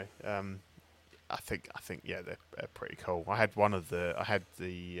 But I think they're pretty cool. I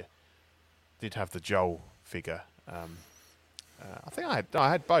did have the Joel figure. I think I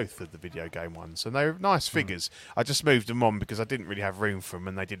had both of the video game ones, and they were nice figures. I just moved them on because I didn't really have room for them,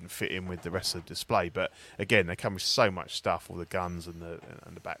 and they didn't fit in with the rest of the display. But again, they come with so much stuff, all the guns and the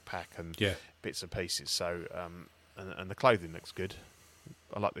backpack and bits and pieces. So and the clothing looks good.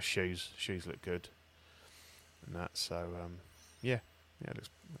 I like the shoes. Shoes look good, and that. So it looks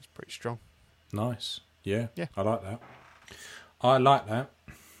pretty strong. Nice. Yeah. I like that.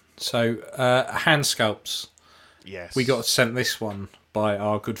 So hand sculpts. Yes. We got sent this one by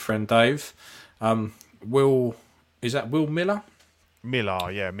our good friend Dave. Is that Will Miller? Miller.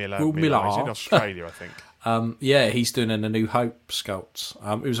 Will Miller. He's in Australia, I think. He's doing a New Hope sculpt.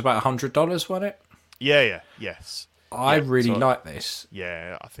 It was about $100, wasn't it? Yes. I really like this.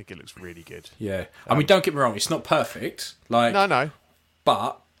 Yeah, I think it looks really good. Yeah. I mean, don't get me wrong, it's not perfect. No.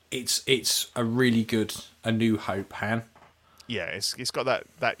 But it's a really good A New Hope hand. Yeah, it's got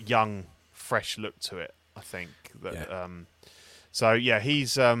that young, fresh look to it, I think.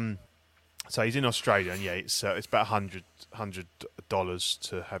 He's he's in Australia, and it's about $100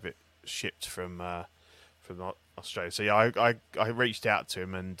 to have it shipped from Australia. So I reached out to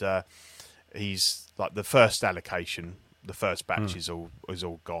him, and he's like the first allocation, the first batch is all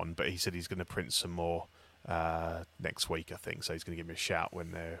gone, but he said he's going to print some more next week, I think. So he's going to give me a shout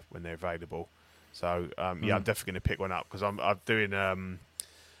when they're available. So I'm definitely going to pick one up, because I'm doing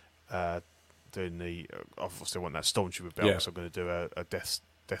the obviously I want that Stormtrooper belt, so I'm going to do a Death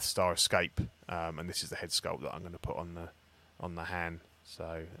Star Escape, and this is the head sculpt that I'm going to put on the hand.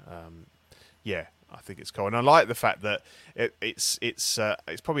 So I think it's cool, and I like the fact that it's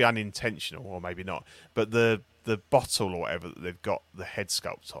probably unintentional, or maybe not, but the bottle or whatever that they've got the head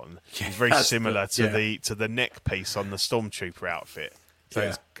sculpt on is very similar to the neck piece on the Stormtrooper outfit. So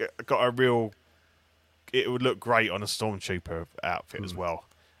it's got a real. It would look great on a Stormtrooper outfit as well.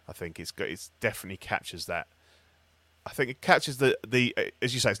 I think it's definitely captures that. I think it captures the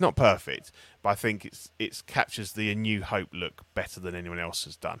as you say, it's not perfect, but I think it captures the A New Hope look better than anyone else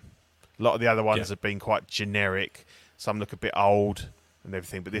has done. A lot of the other ones have been quite generic. Some look a bit old and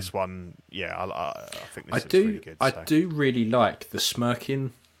everything, but this one, I think this looks really good. I do really like the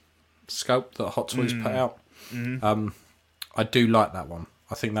smirking sculpt that Hot Toys put out. Mm-hmm. I do like that one.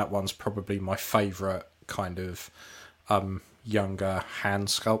 I think that one's probably my favourite kind of younger hand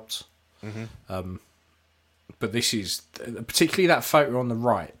sculpt. Mm-hmm. But this is particularly that photo on the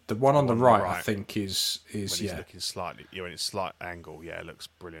right. The one on the right, I think, is when he's looking slightly, in a slight angle. Yeah, it looks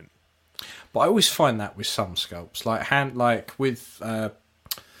brilliant. But I always find that with some sculpts, like with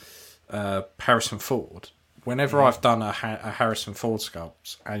Harrison Ford. Whenever I've done a Harrison Ford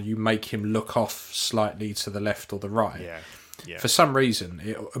sculpt, and you make him look off slightly to the left or the right. Yeah. For some reason,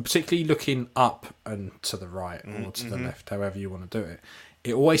 particularly looking up and to the right or to the left, however you want to do it,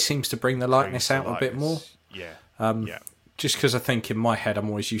 it always seems to bring the likeness out a bit more. Yeah. Just because I think in my head I'm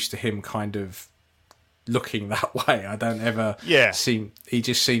always used to him kind of looking that way. I don't ever seem. He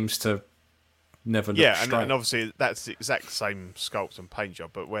just seems to never look straight. And obviously that's the exact same sculpt and paint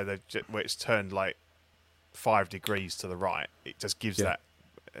job, but where it's turned like 5 degrees to the right, it just gives that.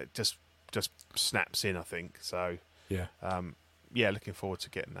 It just snaps in, I think. So looking forward to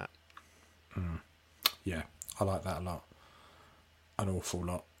getting that. Yeah, I like that a lot. An awful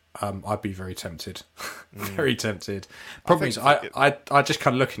lot. I'd be very tempted. Very tempted. Problem is, I just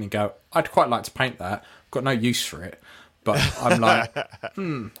kind of look in and go, I'd quite like to paint that. I've got no use for it, but I'm like,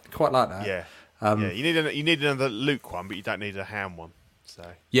 quite like that. Yeah. You need another Luke one, but you don't need a Ham one. So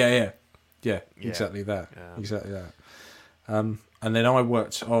yeah, exactly that. Exactly that. And then I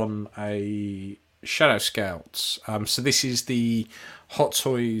worked on a Shadow Scouts. So this is the Hot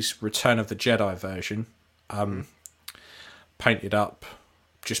Toys Return of the Jedi version. Painted up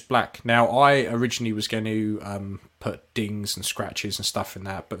just black. Now, I originally was going to put dings and scratches and stuff in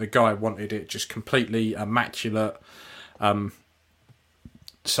that, but the guy wanted it just completely immaculate.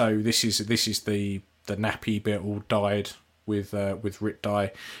 So this is the nappy bit all dyed with Rit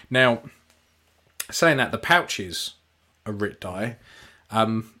dye. Now, saying that, the pouches are Rit dye.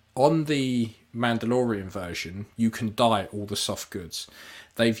 On the Mandalorian version, you can dye all the soft goods.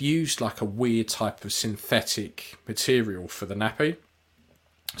 They've used like a weird type of synthetic material for the nappy.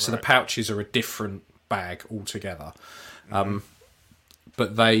 So the pouches are a different bag altogether.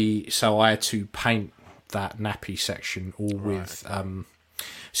 But so I had to paint that nappy section all with...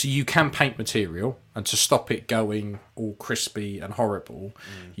 so you can paint material, and to stop it going all crispy and horrible,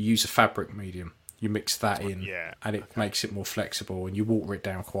 you use a fabric medium. You mix that in, and it makes it more flexible, and you water it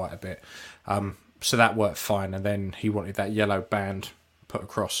down quite a bit. So that worked fine, and then he wanted that yellow band put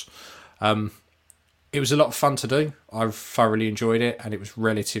across. It was a lot of fun to do. I've thoroughly enjoyed it, and it was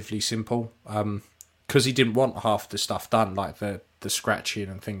relatively simple. Because he didn't want half the stuff done, like the scratching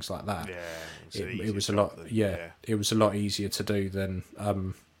and things like that. Yeah, it was a lot. It was a lot easier to do than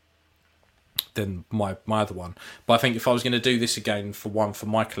my other one. But I think if I was going to do this again for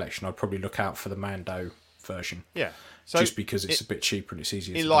my collection, I'd probably look out for the Mando version. Yeah. So just because it's a bit cheaper and it's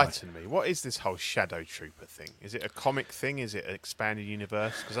easier to enlighten me. What is this whole Shadow Trooper thing? Is it a comic thing? Is it an expanded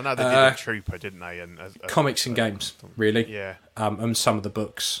universe? Because I know they did a Trooper, didn't they? And comics and games, really. Yeah. And some of the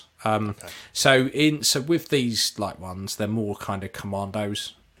books. So with these ones, they're more kind of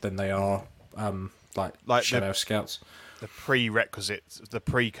commandos than they are like Shadow Scouts. The prerequisite, the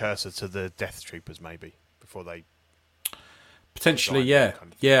precursor to the Death Troopers, maybe before they potentially,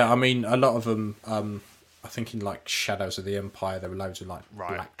 kind of I mean, a lot of them. I think in like Shadows of the Empire, there were loads of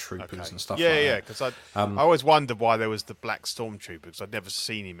black troopers and stuff. Yeah, because I always wondered why there was the black stormtrooper, because I'd never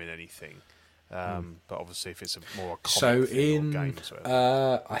seen him in anything. But obviously, if it's more a comic thing or games,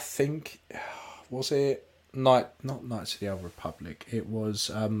 I think was it not Knights of the Old Republic. It was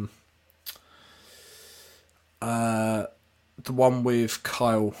the one with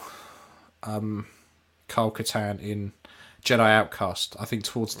Kyle Katarn in Jedi Outcast. I think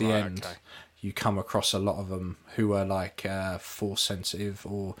towards the end. Okay. You come across a lot of them who are like force sensitive,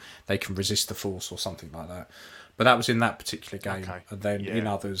 or they can resist the force or something like that. But that was in that particular game, and then in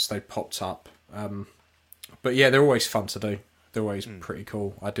others they popped up. But yeah, they're always fun to do. They're always pretty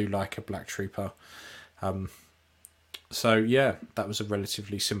cool. I do like a black trooper. So yeah, that was a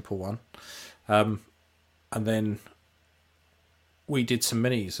relatively simple one. And then we did some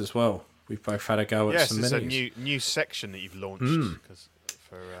minis as well. We've both had a go at some minis. Yes, it's a new section that you've launched.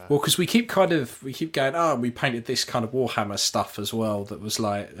 Because we keep going, we painted this kind of Warhammer stuff as well that was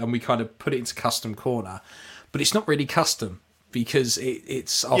and we kind of put it into custom corner, but it's not really custom because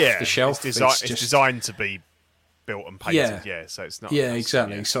it's off the shelf. It's designed to be built and painted. So it's not. Yeah,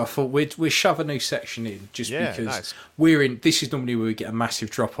 exactly. Yeah. So I thought we'd shove a new section in because we're in. This is normally where we get a massive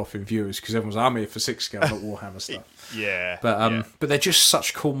drop off in viewers because everyone's like, I'm here for 6 scale, not Warhammer stuff. But they're just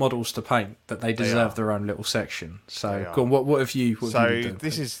such cool models to paint that they deserve their own little section. So go on, what have you?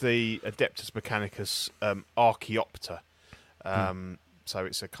 This is the Adeptus Mechanicus Archaeopter. So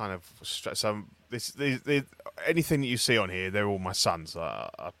it's a kind of anything that you see on here, they're all my sons.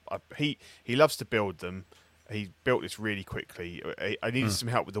 He loves to build them. He built this really quickly. I needed some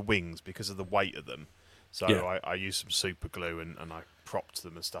help with the wings because of the weight of them. So I used some super glue and I propped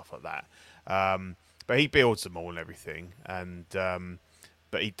them and stuff like that. But he builds them all and everything. And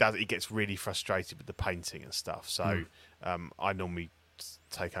but he gets really frustrated with the painting and stuff. So I normally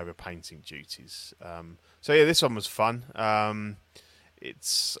take over painting duties. So yeah, this one was fun.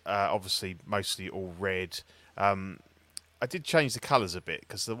 It's obviously mostly all red. I did change the colours a bit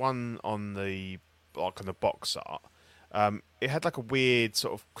because the one on the box art, it had like a weird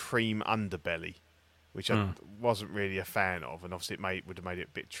sort of cream underbelly, which I wasn't really a fan of, and obviously it would have made it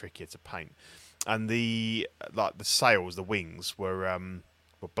a bit trickier to paint. the sails, the wings were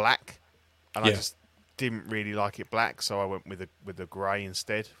black, and I just didn't really like it black, so I went with the grey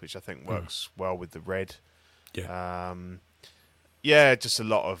instead, which I think works well with the red. Yeah, just a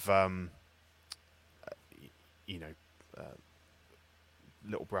lot of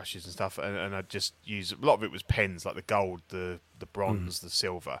little brushes and stuff, and I just use a lot of it was pens, like the gold, the bronze, the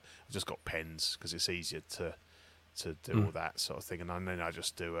silver. I just got pens because it's easier to do all that sort of thing, and then I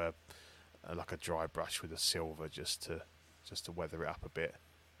just do a dry brush with a silver just to weather it up a bit.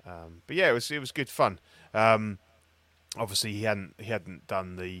 But yeah, it was good fun. Obviously, he hadn't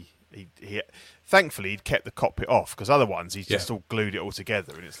done the. He thankfully he'd kept the cockpit off, because other ones he's just all glued it all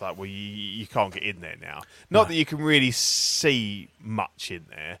together, and it's like, well, you can't get in there now. Not that you can really see much in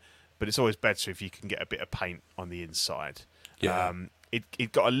there, but it's always better if you can get a bit of paint on the inside.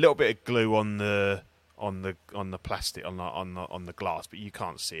 It got a little bit of glue on the plastic on the glass, but you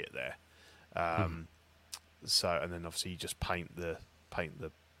can't see it there. So, and then obviously you just paint the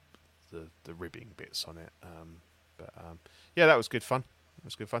ribbing bits on it. Yeah, that was good fun. It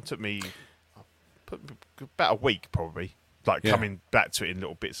was good fun. It took me about a week probably, coming back to it in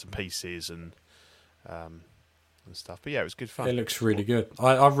little bits and pieces and stuff. But yeah, it was good fun. It looks really good.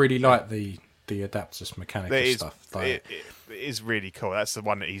 I really like the Adaptus mechanical stuff. It is really cool. That's the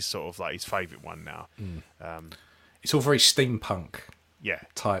one that he's sort of like his favourite one now. It's all very steampunk.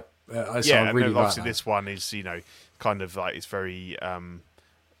 Type. I really like obviously this one is kind of like, it's very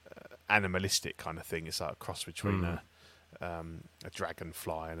animalistic kind of thing. It's like a cross between a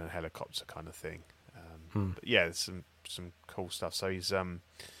dragonfly and a helicopter kind of thing. But yeah, there's some cool stuff. So he's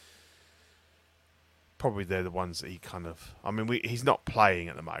probably they're the ones that he kind of. I mean, he's not playing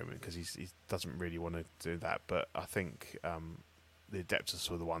at the moment because he doesn't really want to do that. But I think the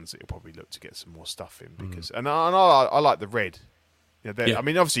Adeptus are the ones that he'll probably look to get some more stuff in, because and I like the red. I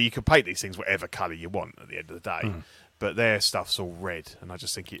mean, obviously you can paint these things whatever colour you want at the end of the day, but their stuff's all red, and I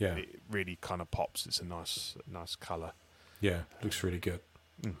just think it really kind of pops. It's a nice colour. Yeah, looks really good.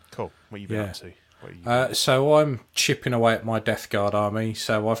 Cool. What have you been up to? So I'm chipping away at my Death Guard army.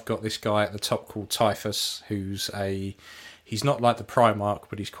 So I've got this guy at the top called Typhus, he's not like the Primarch,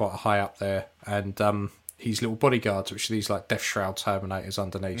 but he's quite high up there. And he's little bodyguards, which are these like Death Shroud Terminators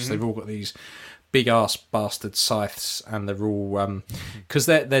underneath. So they've all got these big ass bastard scythes, and they're all because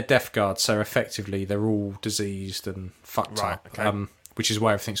they're Death Guard, so effectively they're all diseased and fucked up. Okay. Which is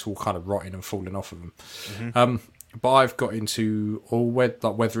why everything's all kind of rotting and falling off of them. But I've got into all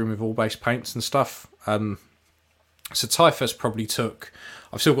weathering with all base paints and stuff. So Typhus probably took.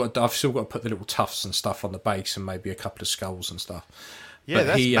 I've still got to put the little tufts and stuff on the base, and maybe a couple of skulls and stuff. Yeah, but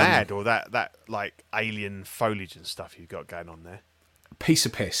that's mad. Or that like alien foliage and stuff you've got going on there. Piece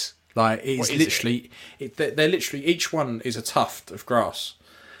of piss. Like it's literally, they're literally, each one is a tuft of grass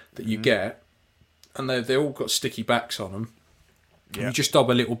that you get, and they all got sticky backs on them. Yeah. You just dab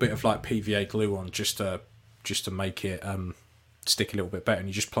a little bit of like PVA glue on just to make it stick a little bit better, and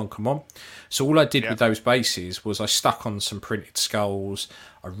you just plonk them on. So all I did with those bases was I stuck on some printed skulls,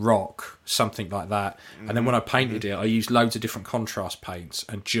 a rock, something like that, and then when I painted it, I used loads of different contrast paints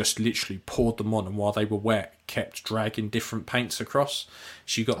and just literally poured them on, and while they were wet, kept dragging different paints across.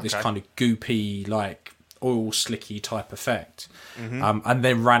 So you got this kind of goopy, like oil slicky type effect, and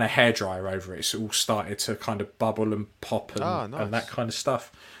then ran a hairdryer over it, so it all started to kind of bubble and pop and that kind of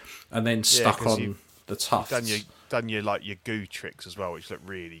stuff, and then stuck on the tufts. Done your goo tricks as well, which look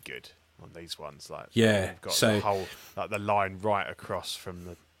really good on these ones. Like you've got so the whole the line right across from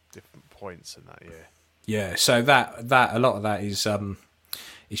the different points and that. So that a lot of that is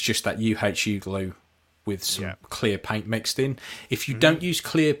just that UHU glue with some clear paint mixed in. If you don't use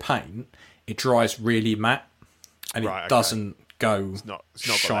clear paint, it dries really matte, and it doesn't go. It's not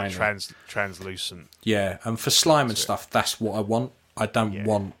shiny. Got that translucent. Yeah, and for slime and stuff, that's what I want. I don't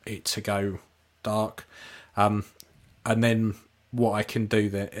want it to go dark. And then what I can do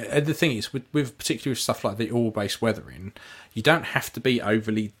there, and the thing is, with particular stuff like the oil-based weathering, you don't have to be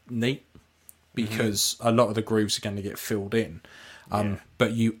overly neat, because a lot of the grooves are going to get filled in.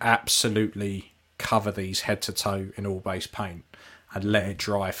 But you absolutely cover these head to toe in oil-based paint and let it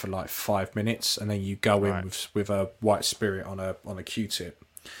dry for like 5 minutes, and then you go in with a white spirit on a Q-tip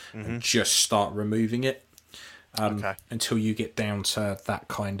and just start removing it. Until you get down to that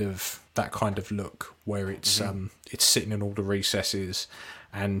kind of look where it's sitting in all the recesses,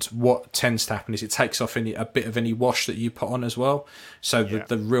 and what tends to happen is it takes off a bit of any wash that you put on as well, so that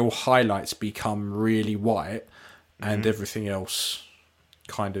the real highlights become really white, and everything else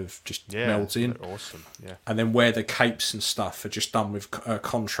kind of just melds in. Awesome. And then where the capes and stuff are just done with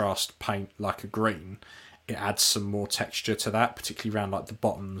contrast paint like a green, it adds some more texture to that, particularly around like the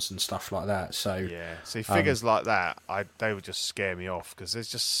bottoms and stuff like that. So yeah, see, figures like that, they would just scare me off because there's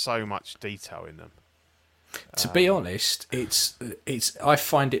just so much detail in them. To be honest, it's I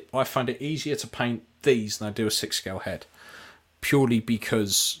find it easier to paint these than I do a 6-scale head, purely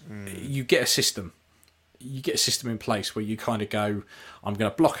because you get a system. You get a system in place where you kind of go, I'm going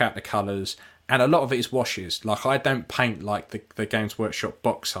to block out the colours, and a lot of it is washes. Like, I don't paint like the Games Workshop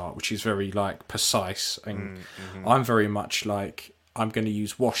box art, which is very like precise, and I'm very much like, I'm going to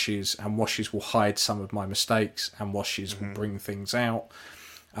use washes, and washes will hide some of my mistakes, and washes will bring things out.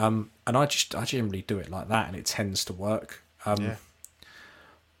 And I generally do it like that, and it tends to work.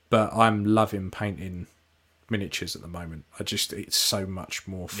 But I'm loving painting miniatures at the moment. It's so much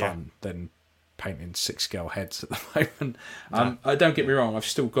more fun than painting 6-scale heads at the moment. I don't get me wrong, I've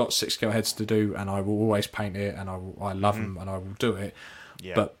still got 6-scale heads to do, and I will always paint it, and I love them, and I will do it.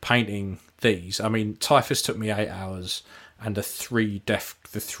 But painting these, I mean, Typhus took me 8 hours, and his 3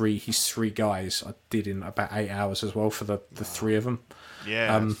 guys I did in about 8 hours as well for the 3 of them.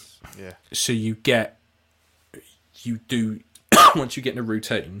 So you do once you get in a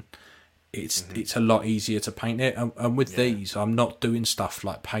routine, it's a lot easier to paint it. And with these, I'm not doing stuff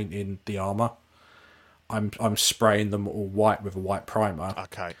like painting the armor. I'm spraying them all white with a white primer.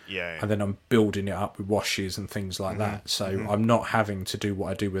 Okay, and then I'm building it up with washes and things like that. So I'm not having to do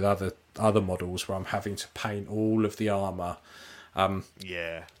what I do with other models, where I'm having to paint all of the armor. I'm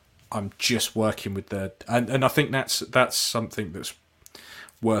just working with and I think that's something that's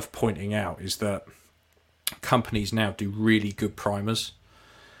worth pointing out, is that companies now do really good primers.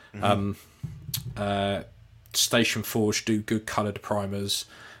 Station Forge do good coloured primers,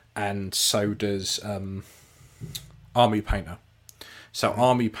 and so does Army Painter. So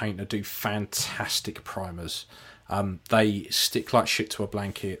Army Painter do fantastic primers. They stick like shit to a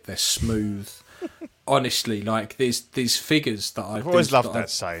blanket. They're smooth. Honestly, like these figures that I've always loved that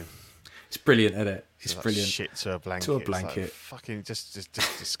saying. It's brilliant, isn't it? It's like brilliant. Shit to a blanket. To a blanket. Like fucking just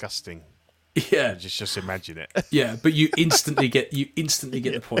disgusting. Yeah. Just imagine it. Yeah, but you instantly get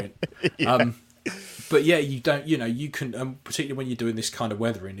the point. But yeah, you don't. You can, particularly when you're doing this kind of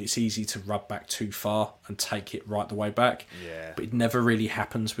weathering, it's easy to rub back too far and take it right the way back. Yeah. But it never really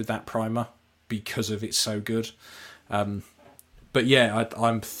happens with that primer because of it's so good. But yeah,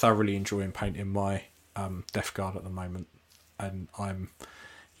 I'm thoroughly enjoying painting my Death Guard at the moment, and I'm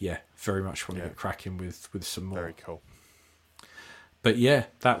very much want to get cracking with some more. Very cool. But yeah,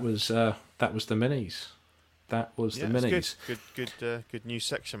 that was the minis. That was the minis. Good new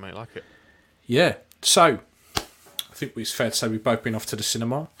section, mate. Like it. Yeah. So I think it's fair to say we've both been off to the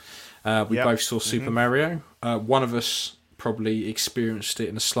cinema. We both saw Super Mario. One of us probably experienced it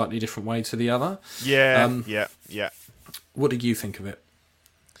in a slightly different way to the other. Yeah. What did you think of it?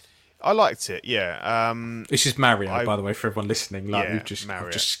 I liked it. Yeah. This is Mario, by the way, for everyone listening. Like Mario.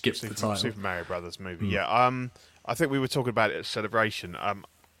 I've just skipped the title. Super Mario Brothers movie. Yeah. I think we were talking about it at Celebration.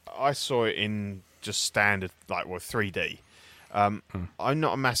 I saw it in just standard, 3D. I'm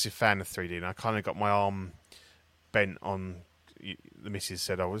not a massive fan of 3D, and I kind of got my arm bent on. The missus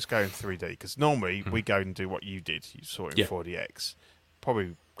said, "Oh, let's go in 3D," because normally we go and do what you did. You saw it in 4DX.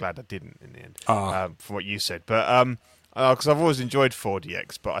 Probably glad I didn't in the end, from what you said. But because I've always enjoyed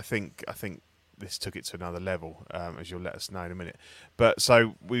 4DX, but I think this took it to another level, as you'll let us know in a minute. But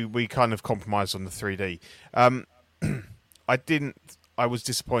so we kind of compromised on the 3D. I was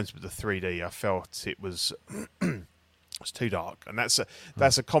disappointed with the 3D. I felt it was it's too dark, and that's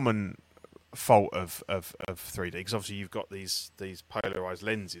a common fault of 3D, because obviously you've got these polarized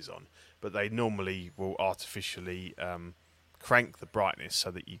lenses on, but they normally will artificially crank the brightness so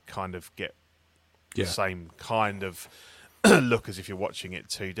that you kind of get the same kind of look as if you're watching it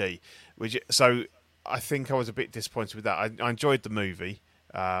 2D. So I think I was a bit disappointed with that. I enjoyed the movie.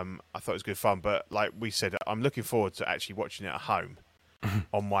 I thought it was good fun, but like we said, I'm looking forward to actually watching it at home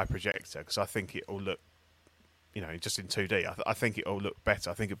on my projector, because I think it will look, just in 2D. I think it will look better.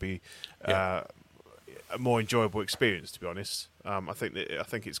 I think it'd be a more enjoyable experience, to be honest. I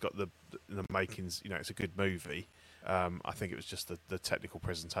think it's got the makings. It's a good movie. I think it was just the technical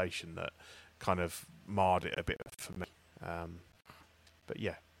presentation that kind of marred it a bit for me. But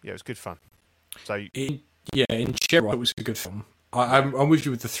yeah, it was good fun. So in general, it was a good film. I'm with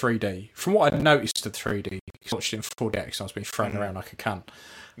you with the 3D. From what I noticed of 3D, I watched it in 4DX, I was being thrown around like a cunt.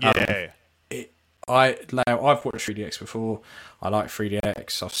 I've watched 3DX before. I like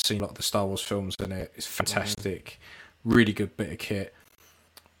 3DX. I've seen a lot of the Star Wars films in it. It's fantastic. Really good bit of kit.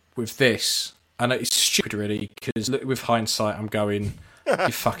 With this, I know it's stupid really, because with hindsight, I'm going,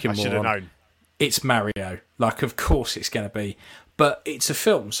 you fucking moron. I should have known. It's Mario. Like, of course it's going to be. But it's a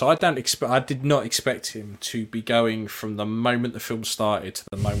film, so I did not expect him to be going from the moment the film started to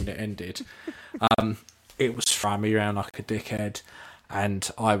the moment it ended. It was throwing me around like a dickhead, and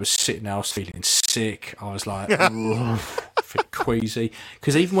I was sitting there, I was feeling sick. I was like, feeling queasy.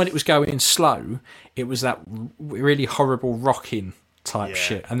 Because even when it was going slow, it was that really horrible rocking type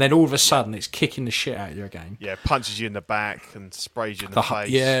shit. And then all of a sudden, it's kicking the shit out of you again. Yeah, punches you in the back and sprays you in the face.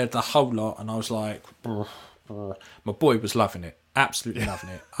 Yeah, the whole lot. And I was like, my boy was loving it. Absolutely loving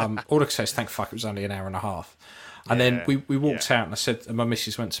it. All I can say is thank fuck it was only an hour and a half. And then we walked out, and I said, and my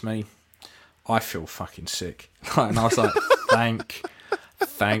missus went to me, I feel fucking sick. And I was like,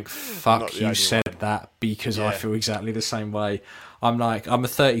 thank fuck you said that, because I feel exactly the same way. I'm like, I'm a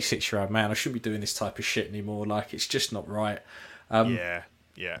 36-year-old man. I shouldn't be doing this type of shit anymore. Like, it's just not right.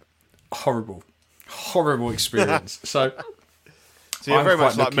 Horrible experience. So you're very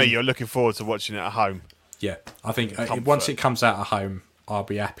much like me. You're looking forward to watching it at home. Yeah, I think once it comes out at home, I'll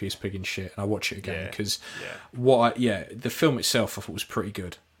be happy as pig in shit, and I'll watch it again because the film itself I thought was pretty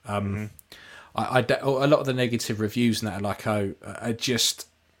good. A lot of the negative reviews and that are like,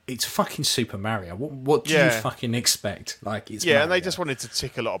 it's fucking Super Mario. What do you fucking expect? Like, it's Mario. And they just wanted to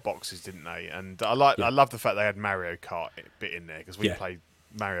tick a lot of boxes, didn't they? And I love the fact they had Mario Kart bit in there, because we played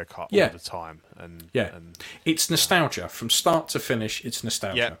Mario Kart all the time. And it's nostalgia from start to finish. It's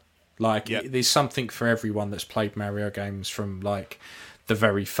nostalgia. Like, there's something for everyone that's played Mario games from like the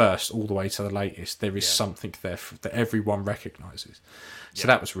very first all the way to the latest. There is something there that everyone recognises. So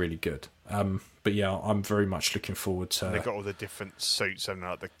that was really good. But yeah, I'm very much looking forward to... And they've got all the different suits, and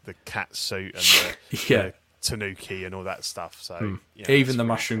like the cat suit and the tanuki and all that stuff. So even the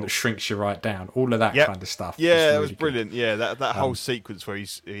mushroom that shrinks you right down, all of that kind of stuff. Yeah, it was brilliant. Good. Yeah, that whole sequence where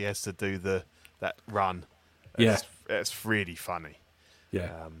he has to do that run. It's really funny.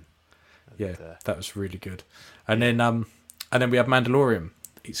 Yeah. That was really good. And then we have Mandalorian.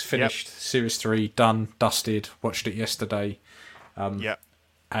 It's finished. Series 3 done, dusted. Watched it yesterday.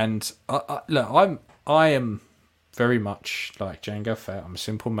 And I am very much like Jango Fett. I'm a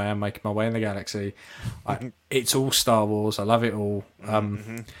simple man making my way in the galaxy. It's all Star Wars. I love it all.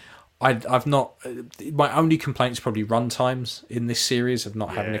 I've not. My only complaint is probably run times in this series of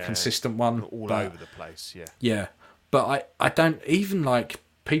not having a consistent one. All over the place. Yeah, but I don't even like.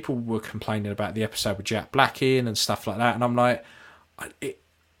 People were complaining about the episode with Jack Black in and stuff like that, and I'm like, it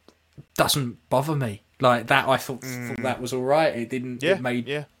doesn't bother me like that. I thought that was all right. It didn't.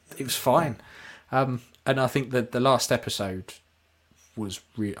 It was fine. And I think that the last episode was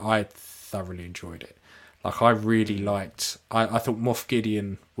I thoroughly enjoyed it. Like, I really liked. I thought Moff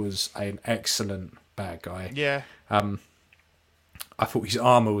Gideon was an excellent bad guy. Yeah. I thought his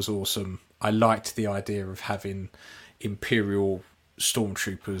armor was awesome. I liked the idea of having Imperial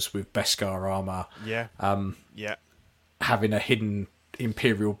stormtroopers with Beskar armor. Having a hidden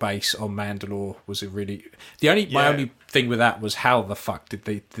Imperial base on Mandalore was my only thing with that was how the fuck did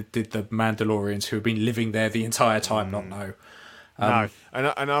the Mandalorians who have been living there the entire time not know? No,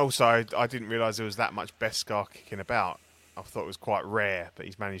 and also I didn't realise there was that much Beskar kicking about. I thought it was quite rare that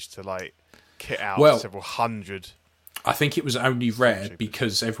he's managed to like kit out several hundred. I think it was only rare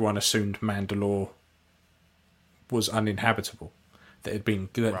because everyone assumed Mandalore was uninhabitable. That had been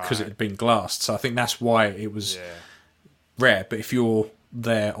because it had been glassed. So I think that's why it was rare. But if you're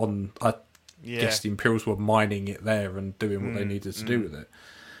there I guess the Imperials were mining it there and doing what they needed to do with it.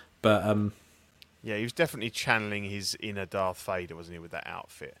 But he was definitely channeling his inner Darth Vader, wasn't he, with that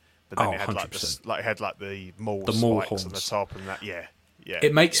outfit? But then it had 100%. the maul spikes horns on the top and that. Yeah.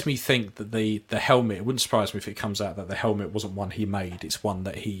 It makes me think that the helmet. It wouldn't surprise me if it comes out that the helmet wasn't one he made. It's one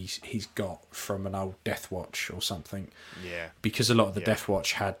that he's got from an old Death Watch or something. Yeah. Because a lot of the Death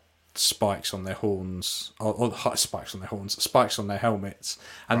Watch had spikes on their horns, or spikes on their helmets.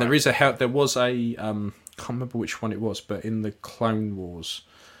 And there was a can't remember which one it was, but in the Clone Wars,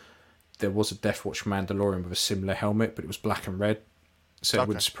 there was a Death Watch Mandalorian with a similar helmet, but it was black and red. So it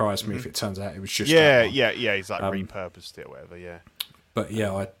wouldn't surprise me if it turns out it was just he's like repurposed it or whatever. But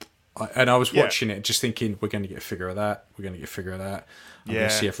I was watching it just thinking, we're going to get a figure of that. We're going to get a figure of that. I'm going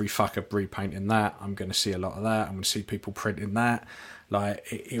to see every fucker repainting that. I'm going to see a lot of that. I'm going to see people printing that. Like,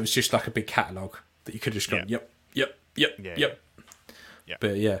 it was just like a big catalogue that you could just go, yep.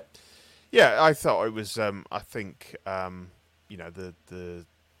 But yeah, I thought it was. I think the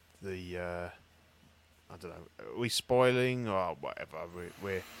I don't know. Are we spoiling or whatever?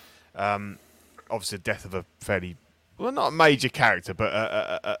 We're obviously the death of a fairly. Well, not a major character, but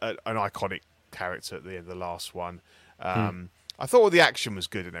an iconic character at the end of the last one. I thought all the action was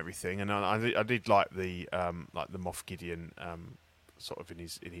good and everything, and I did like the Moff Gideon sort of in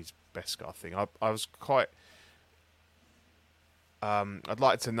his Beskar thing. I was quite I'd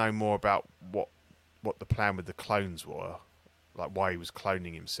like to know more about what the plan with the clones were, like why he was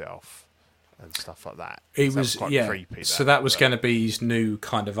cloning himself and stuff like that. It was quite yeah. creepy. So that was going to be his new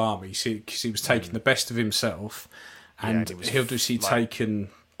kind of army, because he was taking the best of himself, and he'd obviously taken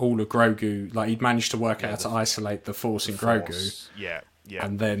all of Grogu. Like, he'd managed to work out how to isolate the Force in Grogu. Yeah.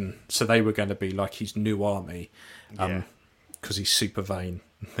 And then, so they were going to be like his new army, because he's super vain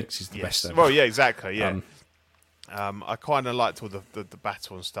and thinks he's the best ever. Well, yeah, exactly. Yeah. I kind of liked all the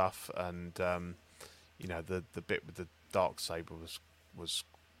battle and stuff, and the bit with the Darksaber was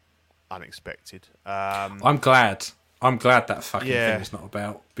unexpected. I'm glad that fucking thing is not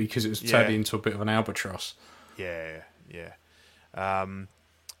about, because it was turning into a bit of an albatross. Yeah.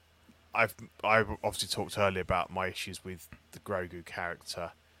 I've obviously talked earlier about my issues with the Grogu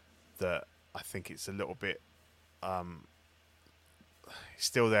character, that I think it's a little bit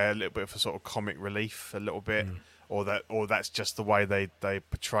still there, a little bit for sort of comic relief, a little bit, or that's just the way they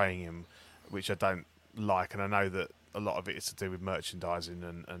portraying him, which I don't like, and I know that a lot of it is to do with merchandising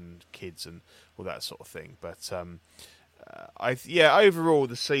and kids and all that sort of thing. But overall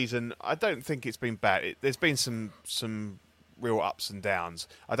the season, I don't think it's been bad. There's been some real ups and downs.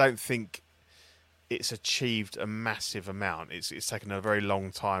 I don't think it's achieved a massive amount. It's taken a very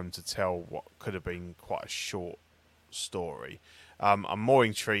long time to tell what could have been quite a short story. I'm more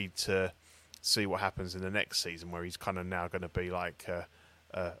intrigued to see what happens in the next season, where he's kind of now going to be like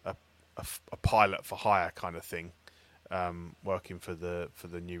a pilot for hire kind of thing, working for the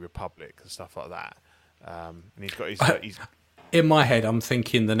New Republic and stuff like that. And he's got his. In my head, I'm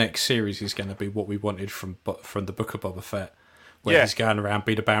thinking the next series is going to be what we wanted from the Book of Boba Fett, where he's going around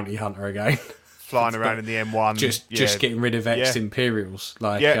being a bounty hunter again, flying around in the M1, just getting rid of ex-Imperials,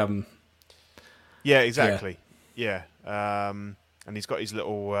 like. Yeah, exactly. Yeah. And he's got his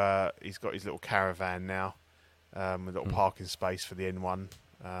little caravan now, with a little parking space for the N1.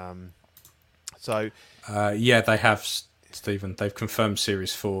 They have, Stephen. They've confirmed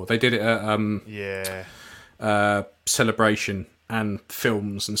Series 4. They did it at Celebration and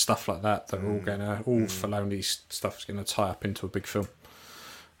films and stuff like that. They're all gonna Filoni's stuff's gonna tie up into a big film.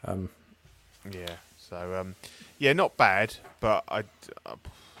 Not bad, but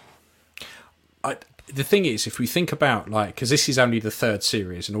the thing is, if we think about, like, because this is only the third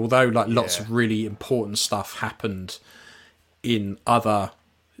series, and although lots of really important stuff happened in other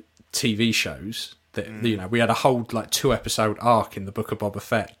TV shows, that we had a whole 2-episode arc in the Book of Boba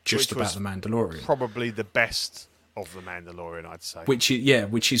Fett just about the Mandalorian, probably the best of the Mandalorian, I'd say. Which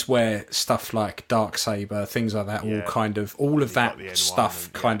is where stuff like Darksaber, things like that, all of that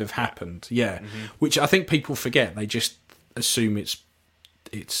stuff kind of happened. Yeah, which I think people forget. They just assume it's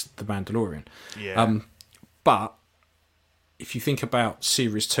the Mandalorian. Yeah. But if you think about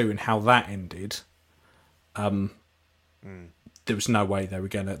Series 2 and how that ended, there was no way they were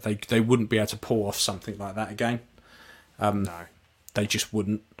gonna. They wouldn't be able to pull off something like that again. No, they just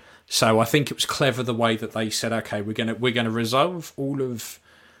wouldn't. So I think it was clever the way that they said, okay, we're gonna resolve all of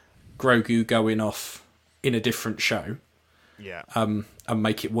Grogu going off in a different show. Yeah. And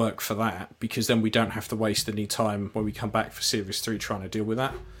make it work for that, because then we don't have to waste any time when we come back for Series 3 trying to deal with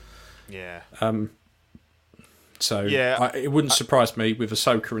that. Yeah. It wouldn't surprise me with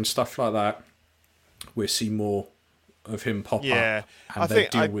Ahsoka and stuff like that. We'll see more of him pop up, and then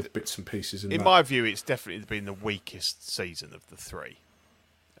deal with bits and pieces. In my view, it's definitely been the weakest season of the three.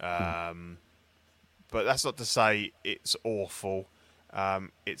 But that's not to say it's awful.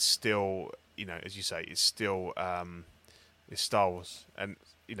 It's still, as you say, it's still it's Star Wars, and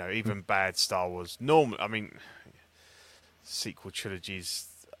even bad Star Wars. Sequel trilogies,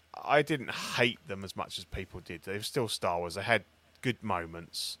 I didn't hate them as much as people did. They were still Star Wars. They had good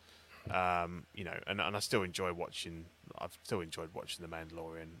moments, and I still enjoy watching. I've still enjoyed watching The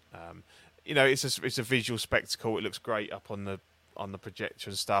Mandalorian. It's a visual spectacle. It looks great up on the projector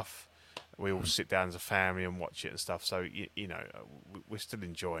and stuff. We all sit down as a family and watch it and stuff. So we're still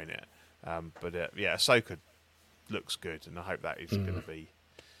enjoying it. But Ahsoka looks good, and I hope that is going to be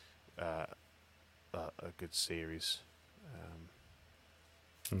a good series.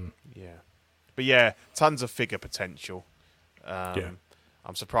 But tons of figure potential.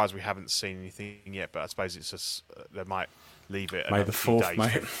 I'm surprised we haven't seen anything yet, but I suppose it's just they might leave it. May the 4th,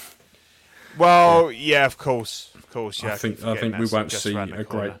 mate. Well, of course. Yeah, I think we won't see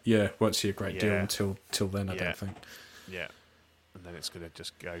a great deal until then. I don't think. Yeah, and then it's going to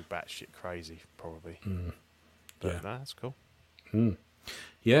just go batshit crazy, probably. But no, that's cool.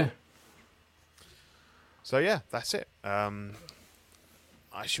 Yeah. So that's it. I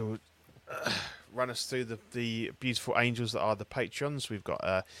shall run us through the beautiful angels that are the Patreons. We've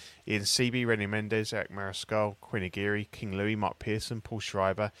got Ian Seaby, Rennie Mendez, Eric Mariscal, Quinn Aguirre, King Louis, Mark Pearson, Paul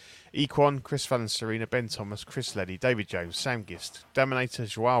Schreiber, Equan, Chris Fallon Serena, Ben Thomas, Chris Leddy, David Jones, Sam Gist, Dominator,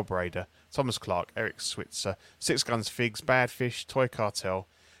 Joao Brader, Thomas Clark, Eric Switzer, Six Guns Figs, Badfish, Toy Cartel,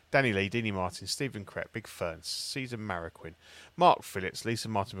 Danny Lee, Deanie Martin, Stephen Crett, Big Ferns, Caesar Mariquin, Mark Phillips, Lisa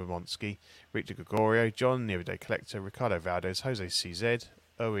Martin Bomonsky, Richard Gregorio, John, The Everyday Collector, Ricardo Valdez, Jose CZ,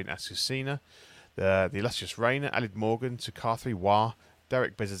 Owen Asusina, the Illustrious Rainer, Alid Morgan, Tukathri Wah,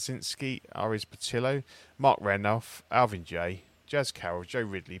 Derek Bezazinski, Aris Patillo, Mark Randolph, Alvin J, Jazz Carroll, Joe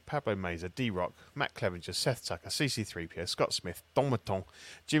Ridley, Pablo Mazer, D-Rock, Matt Clevenger, Seth Tucker, CC3PO, Scott Smith, Don Maton,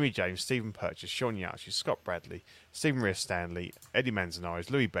 Jimmy James, Stephen Purchase, Sean Yauchi, Scott Bradley, Stephen Rhea Stanley, Eddie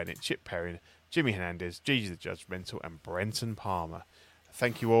Manzanares, Louis Bennett, Chip Perrin, Jimmy Hernandez, Gigi the Judgmental, and Brenton Palmer.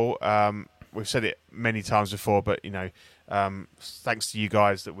 Thank you all. We've said it many times before, but thanks to you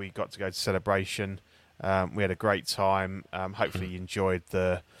guys that we got to go to Celebration. We had a great time. Hopefully you enjoyed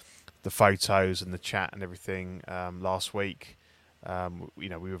the photos and the chat and everything last week. We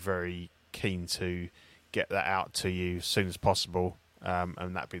were very keen to get that out to you as soon as possible,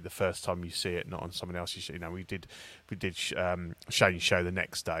 and that'd be the first time you see it, not on someone else's show. We did Shane's show the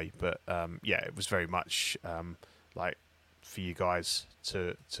next day, but it was very much like for you guys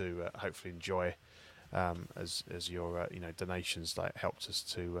to hopefully enjoy, as your donations like helped us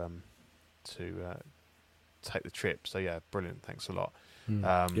to take the trip. So yeah, brilliant. Thanks a lot.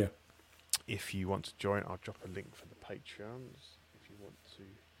 If you want to join, I'll drop a link for the Patreons if you want to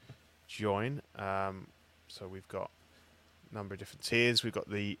join. So we've got a number of different tiers. We've got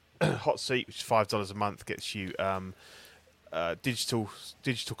the hot seat, which is $5 a month, gets you digital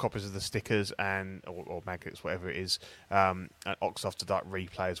copies of the stickers and or magnets, whatever it is, an Ox After Dark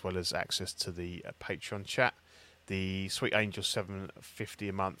replay, as well as access to the Patreon chat. The Sweet Angel $7.50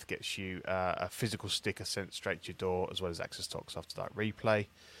 a month gets you a physical sticker sent straight to your door, as well as access to Ox After Dark replay.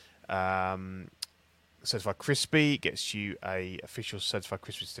 Certified Crispy gets you a official Certified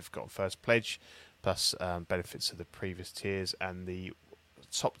Crispy certificate on first pledge, plus benefits of the previous tiers. And the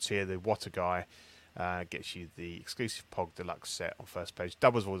top tier, the Water Guy, gets you the exclusive Pog Deluxe set on first page.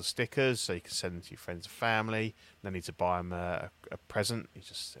 Doubles all the stickers, so you can send them to your friends and family. No need to buy them a present. You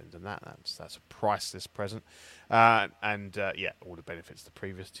just send them that. That's a priceless present. All the benefits of the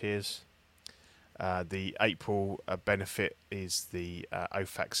previous tiers. The April benefit is the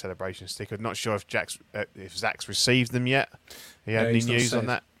OFAC celebration sticker. Not sure if Zach's received them yet. He had any news on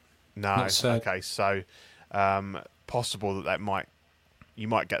that? No. Okay, so possible that you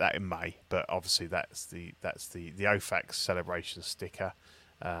might get that in May, but obviously that's the OFAC celebration sticker.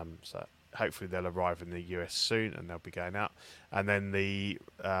 So hopefully they'll arrive in the US soon and they'll be going out. And then the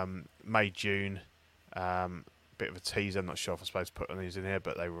May-June bit of a teaser. I'm not sure if I'm supposed to put these in here,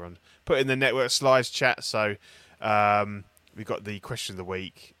 but they were put in the Network Slides chat. So we've got the question of the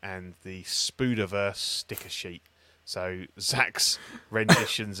week and the Spooderverse sticker sheet. So Zach's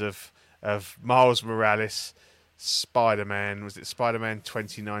renditions of Miles Morales, Spider-Man, was it Spider-Man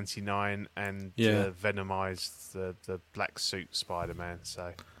 2099, and Venomized the black suit Spider-Man,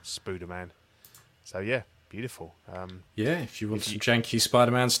 so Spooderman. So yeah, beautiful. If you want some janky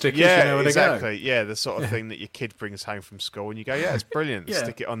Spider-Man stickers, you know where to go. Exactly. Yeah, the sort of thing that your kid brings home from school and you go, yeah, it's brilliant.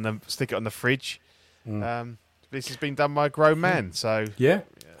 Stick it on the fridge. This has been done by a grown man, so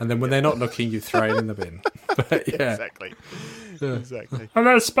and then when they're not looking, you throw it in the bin. But, exactly.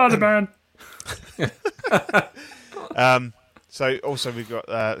 Hello, Spider-Man. So also we've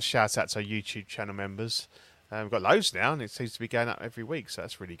got shout out to our YouTube channel members. We've got loads now, and it seems to be going up every week, so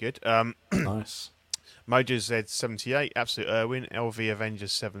that's really good. Nice. Mojo Z78, Absolute Irwin, LV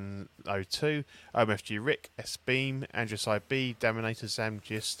Avengers 702, OMFG Rick, S Beam, Andrews IB, Dominator Zam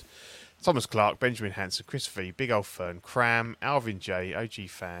Gist, Thomas Clark, Benjamin Hansen, Chris V, Big Old Fern, Cram, Alvin J, OG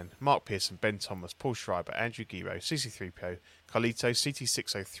Fan, Mark Pearson, Ben Thomas, Paul Schreiber, Andrew Giro, CC3PO, Carlito,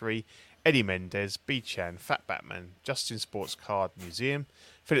 CT603, Eddie Mendez, B Chan, Fat Batman, Justin Sports Card Museum,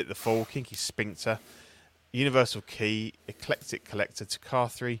 Philip the Fall, Kinky Spinkter, Universal Key, Eclectic Collector,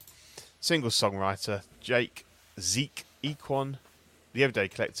 Tukathri, Single Songwriter, Jake, Zeke, Equan, The Everyday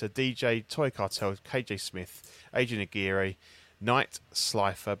Collector, DJ, Toy Cartel, KJ Smith, Adrian Aguirre, Knight,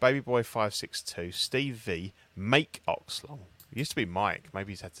 Slifer, Babyboy562, Steve V, Make Oxlong. It used to be Mike,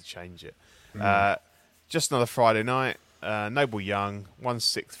 maybe he's had to change it. Just Another Friday Night, Noble Young,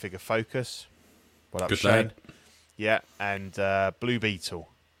 1/6 Figure Focus. What up, Good Shane? lad. Yeah, and Blue Beetle,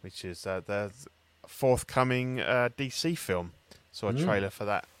 which is the forthcoming DC film. Saw a trailer for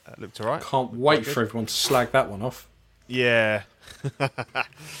that. Looked alright. Can't wait for everyone to slag that one off. Yeah.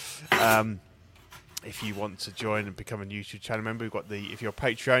 if you want to join and become a YouTube channel member, we've got if you're a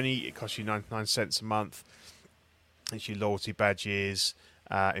Patreon, it costs you 99 cents a month. It's your loyalty badges,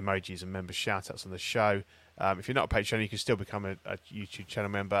 emojis, and member shout-outs on the show. If you're not a Patreon, you can still become a YouTube channel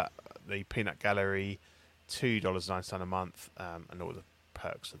member. The Peanut Gallery, $2.99 a month, and all the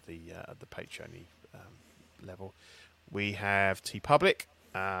perks of the Patreon level. We have TeePublic.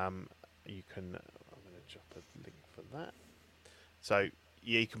 You can. I'm going to drop a link for that. So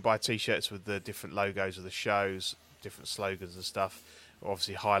yeah, you can buy T-shirts with the different logos of the shows, different slogans and stuff.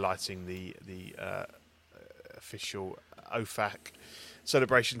 Obviously highlighting the official OFAC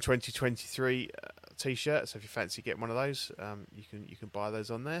Celebration 2023 T-shirt. So if you fancy getting one of those, you can buy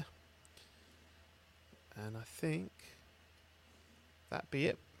those on there. And I think that'd be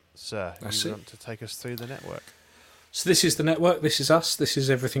it, sir. That's you want to take us through the network? So this is the network. This is us. This is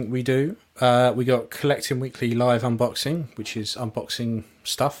everything we do. We got Collecting Weekly live unboxing, which is unboxing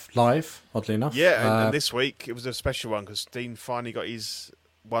stuff live. Oddly enough, yeah. And this week it was a special one because Dean finally got his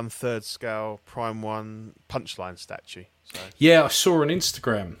 1/3 scale Prime 1 Punchline statue. So. Yeah, I saw on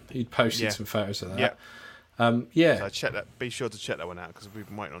Instagram he'd posted some photos of that. Yeah. So check that. Be sure to check that one out because we've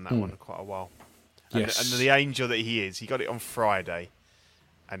been waiting on that one for quite a while. And, Yes. and the angel that he is, he got it on Friday,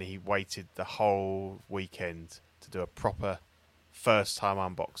 and he waited the whole weekend to do a proper first-time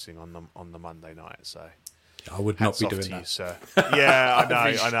unboxing on the Monday night. So I would not be doing to that, you, sir. Yeah,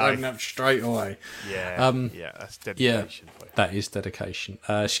 I know. Straighten up straight away. Yeah, that's dedication. For you. That is dedication.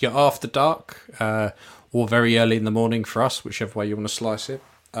 She got After Dark, or very early in the morning for us, whichever way you want to slice it.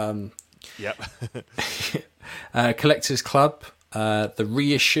 Yep. Collectors Club, the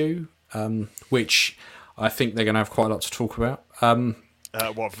reissue, which I think they're going to have quite a lot to talk about.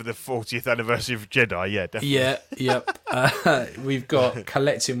 What, for the 40th anniversary of Jedi? Yeah, definitely. Yep. We've got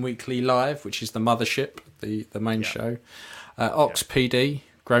Collecting Weekly Live, which is the mothership, the main show. Ox PD,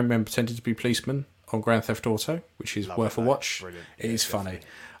 grown men pretending to be policemen on Grand Theft Auto, which is worth a watch. Brilliant. It is funny.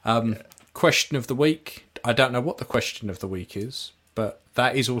 Question of the week. I don't know what the question of the week is, but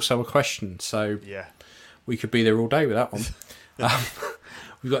that is also a question. So we could be there all day with that one.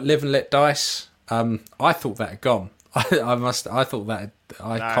 We've got Live and Let Dice. I thought that had gone. I thought that.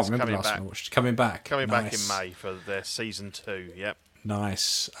 I can't remember last time I watched. Coming back in May for their season 2. Yep.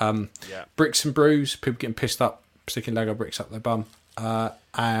 Nice. Bricks and Brews. People getting pissed up, sticking Lego bricks up their bum.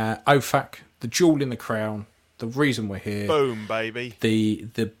 OFAC. The Jewel in the Crown. The reason we're here. Boom, baby.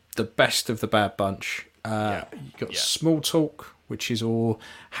 The best of the bad bunch. You got Small Talk, which is all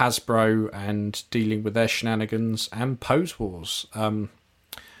Hasbro and dealing with their shenanigans, and Pose Wars.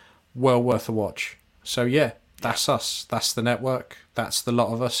 Well worth a watch. So that's us. That's the network. That's the lot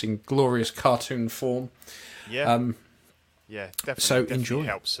of us in glorious cartoon form. Yeah. Definitely. So definitely enjoy.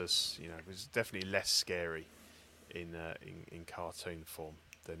 Helps us. It's definitely less scary in cartoon form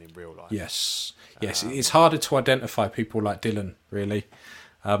than in real life. Yes. It's harder to identify people like Dylan, really.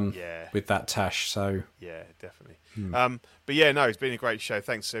 With that tash. So definitely. But it's been a great show.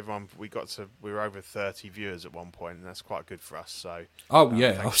 Thanks to everyone. We were over 30 viewers at one point, and that's quite good for us. So I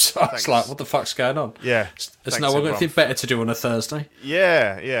was like, what the fuck's going on? There's no one got anything better to do on a Thursday.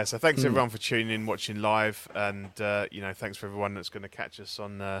 So thanks everyone for tuning in, watching live, and thanks for everyone that's going to catch us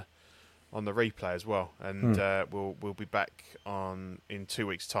on the replay as well. And we'll be back in 2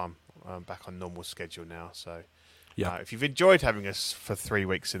 weeks' time, back on normal schedule now. So if you've enjoyed having us for 3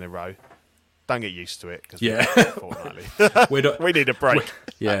 weeks in a row, don't get used to it because we're fortnightly. We need a break.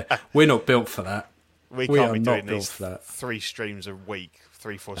 We're not built for that. We can't be doing these 3 streams a week,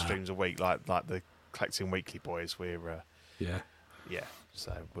 3-4 streams a week like the Collecting Weekly boys. We're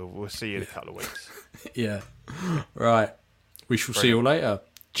So we'll see you in a couple of weeks. Right. We shall see you all later.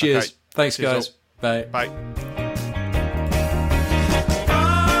 Cheers. Okay. Thanks, Cheers guys. all. Bye. Bye.